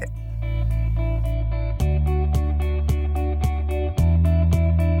appreciate it.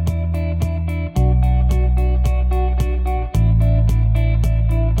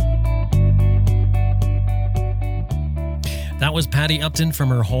 That was Patty Upton from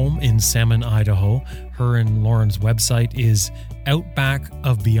her home in Salmon, Idaho. Her and Lauren's website is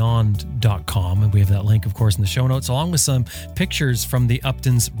outbackofbeyond.com, and we have that link, of course, in the show notes, along with some pictures from the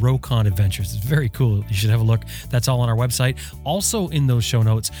Upton's Rokon adventures. It's very cool. You should have a look. That's all on our website. Also in those show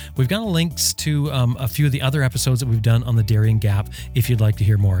notes, we've got links to a few of the other episodes that we've done on the Darien Gap if you'd like to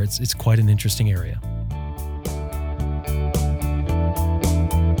hear more. It's quite an interesting area.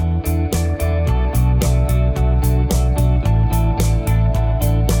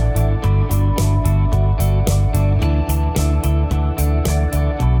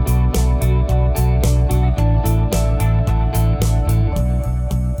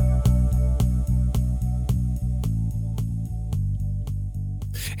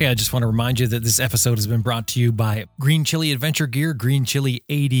 Hey, I just want to remind you that this episode has been brought to you by Green Chili Adventure Gear,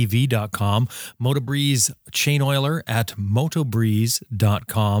 greenchiliadv.com, Motobreeze Chain Oiler at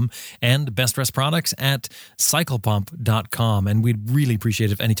motobreeze.com, and Best Rest Products at cyclepump.com. And we'd really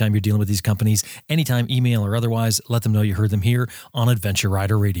appreciate it if anytime you're dealing with these companies, anytime email or otherwise, let them know you heard them here on Adventure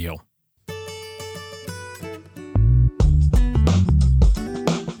Rider Radio.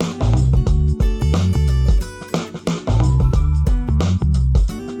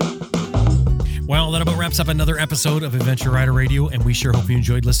 Well, that about wraps up another episode of Adventure Rider Radio, and we sure hope you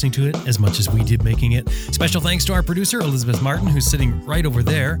enjoyed listening to it as much as we did making it. Special thanks to our producer, Elizabeth Martin, who's sitting right over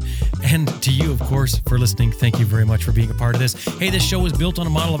there, and to you, of course, for listening. Thank you very much for being a part of this. Hey, this show is built on a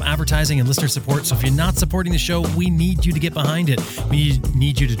model of advertising and listener support, so if you're not supporting the show, we need you to get behind it. We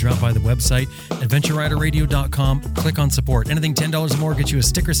need you to drop by the website, adventureriderradio.com, click on support. Anything $10 or more gets you a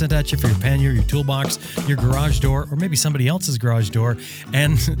sticker sent at you for your pannier, your toolbox, your garage door, or maybe somebody else's garage door,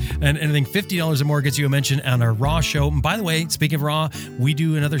 and anything $50 or more gets you a mention on our Raw show. And by the way, speaking of Raw, we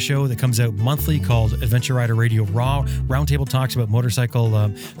do another show that comes out monthly called Adventure Rider Radio Raw. Roundtable talks about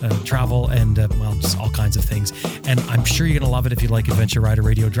motorcycle travel and, just all kinds of things. And I'm sure you're going to love it if you like Adventure Rider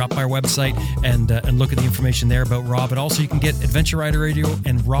Radio. Drop by our website and look at the information there about Raw. But also you can get Adventure Rider Radio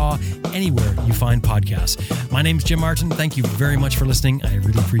and Raw anywhere you find podcasts. My name's Jim Martin. Thank you very much for listening. I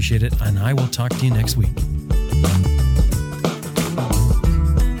really appreciate it. And I will talk to you next week.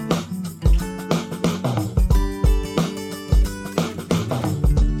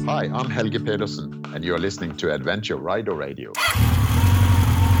 Hi, I'm Helge Pedersen, and you're listening to Adventure Rider Radio.